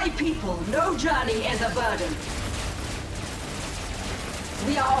 For my people, no journey is a burden.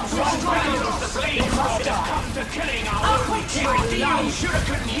 We are all strong. It must have come to killing our own king.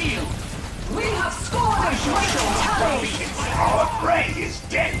 Shuriken yield. We have scored a great tally. Our prey is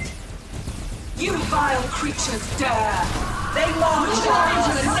dead. You vile creatures dare. They march on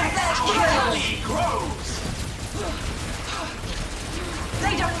into the next kill. Grows.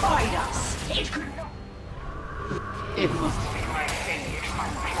 They defied us. It could not. It must be.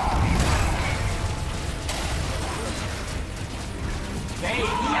 They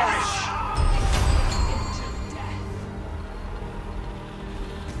perish.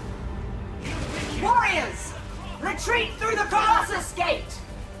 Warriors! Retreat through the Colossus Gate!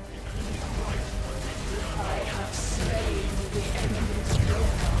 I have slain the enemy's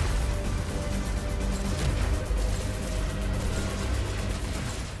broker.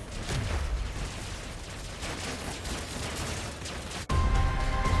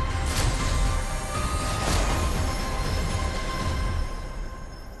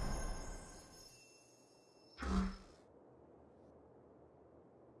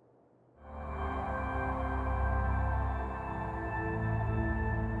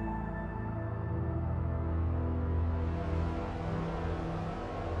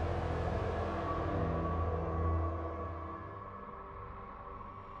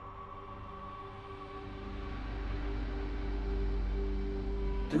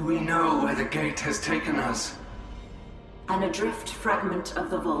 Do we know where the gate has taken us? An adrift fragment of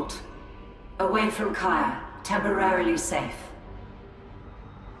the vault. Away from Kaya, temporarily safe.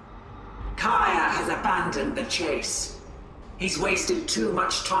 Kaya has abandoned the chase. He's wasted too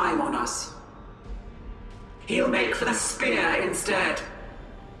much time on us. He'll make for the spear instead.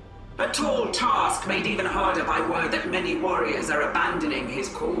 A tall task made even harder by word that many warriors are abandoning his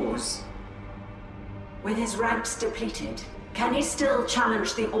cause. With his ranks depleted, can he still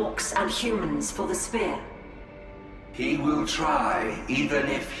challenge the orcs and humans for the spear? He will try, even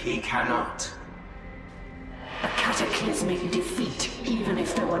if he cannot. A cataclysmic defeat, even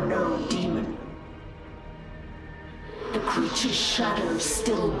if there were no demon. The creature's shadow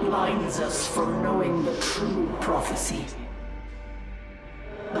still blinds us from knowing the true prophecy.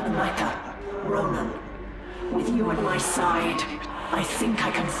 But Micah, Ronan, with you at my side, I think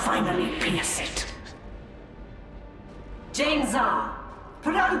I can finally pierce it. Jane Zar,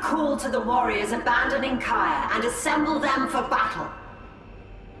 put out a call to the warriors abandoning Kaya and assemble them for battle.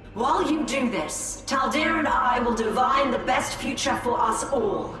 While you do this, Taldir and I will divine the best future for us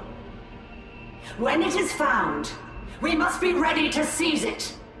all. When it is found, we must be ready to seize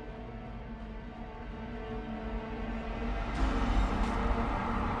it.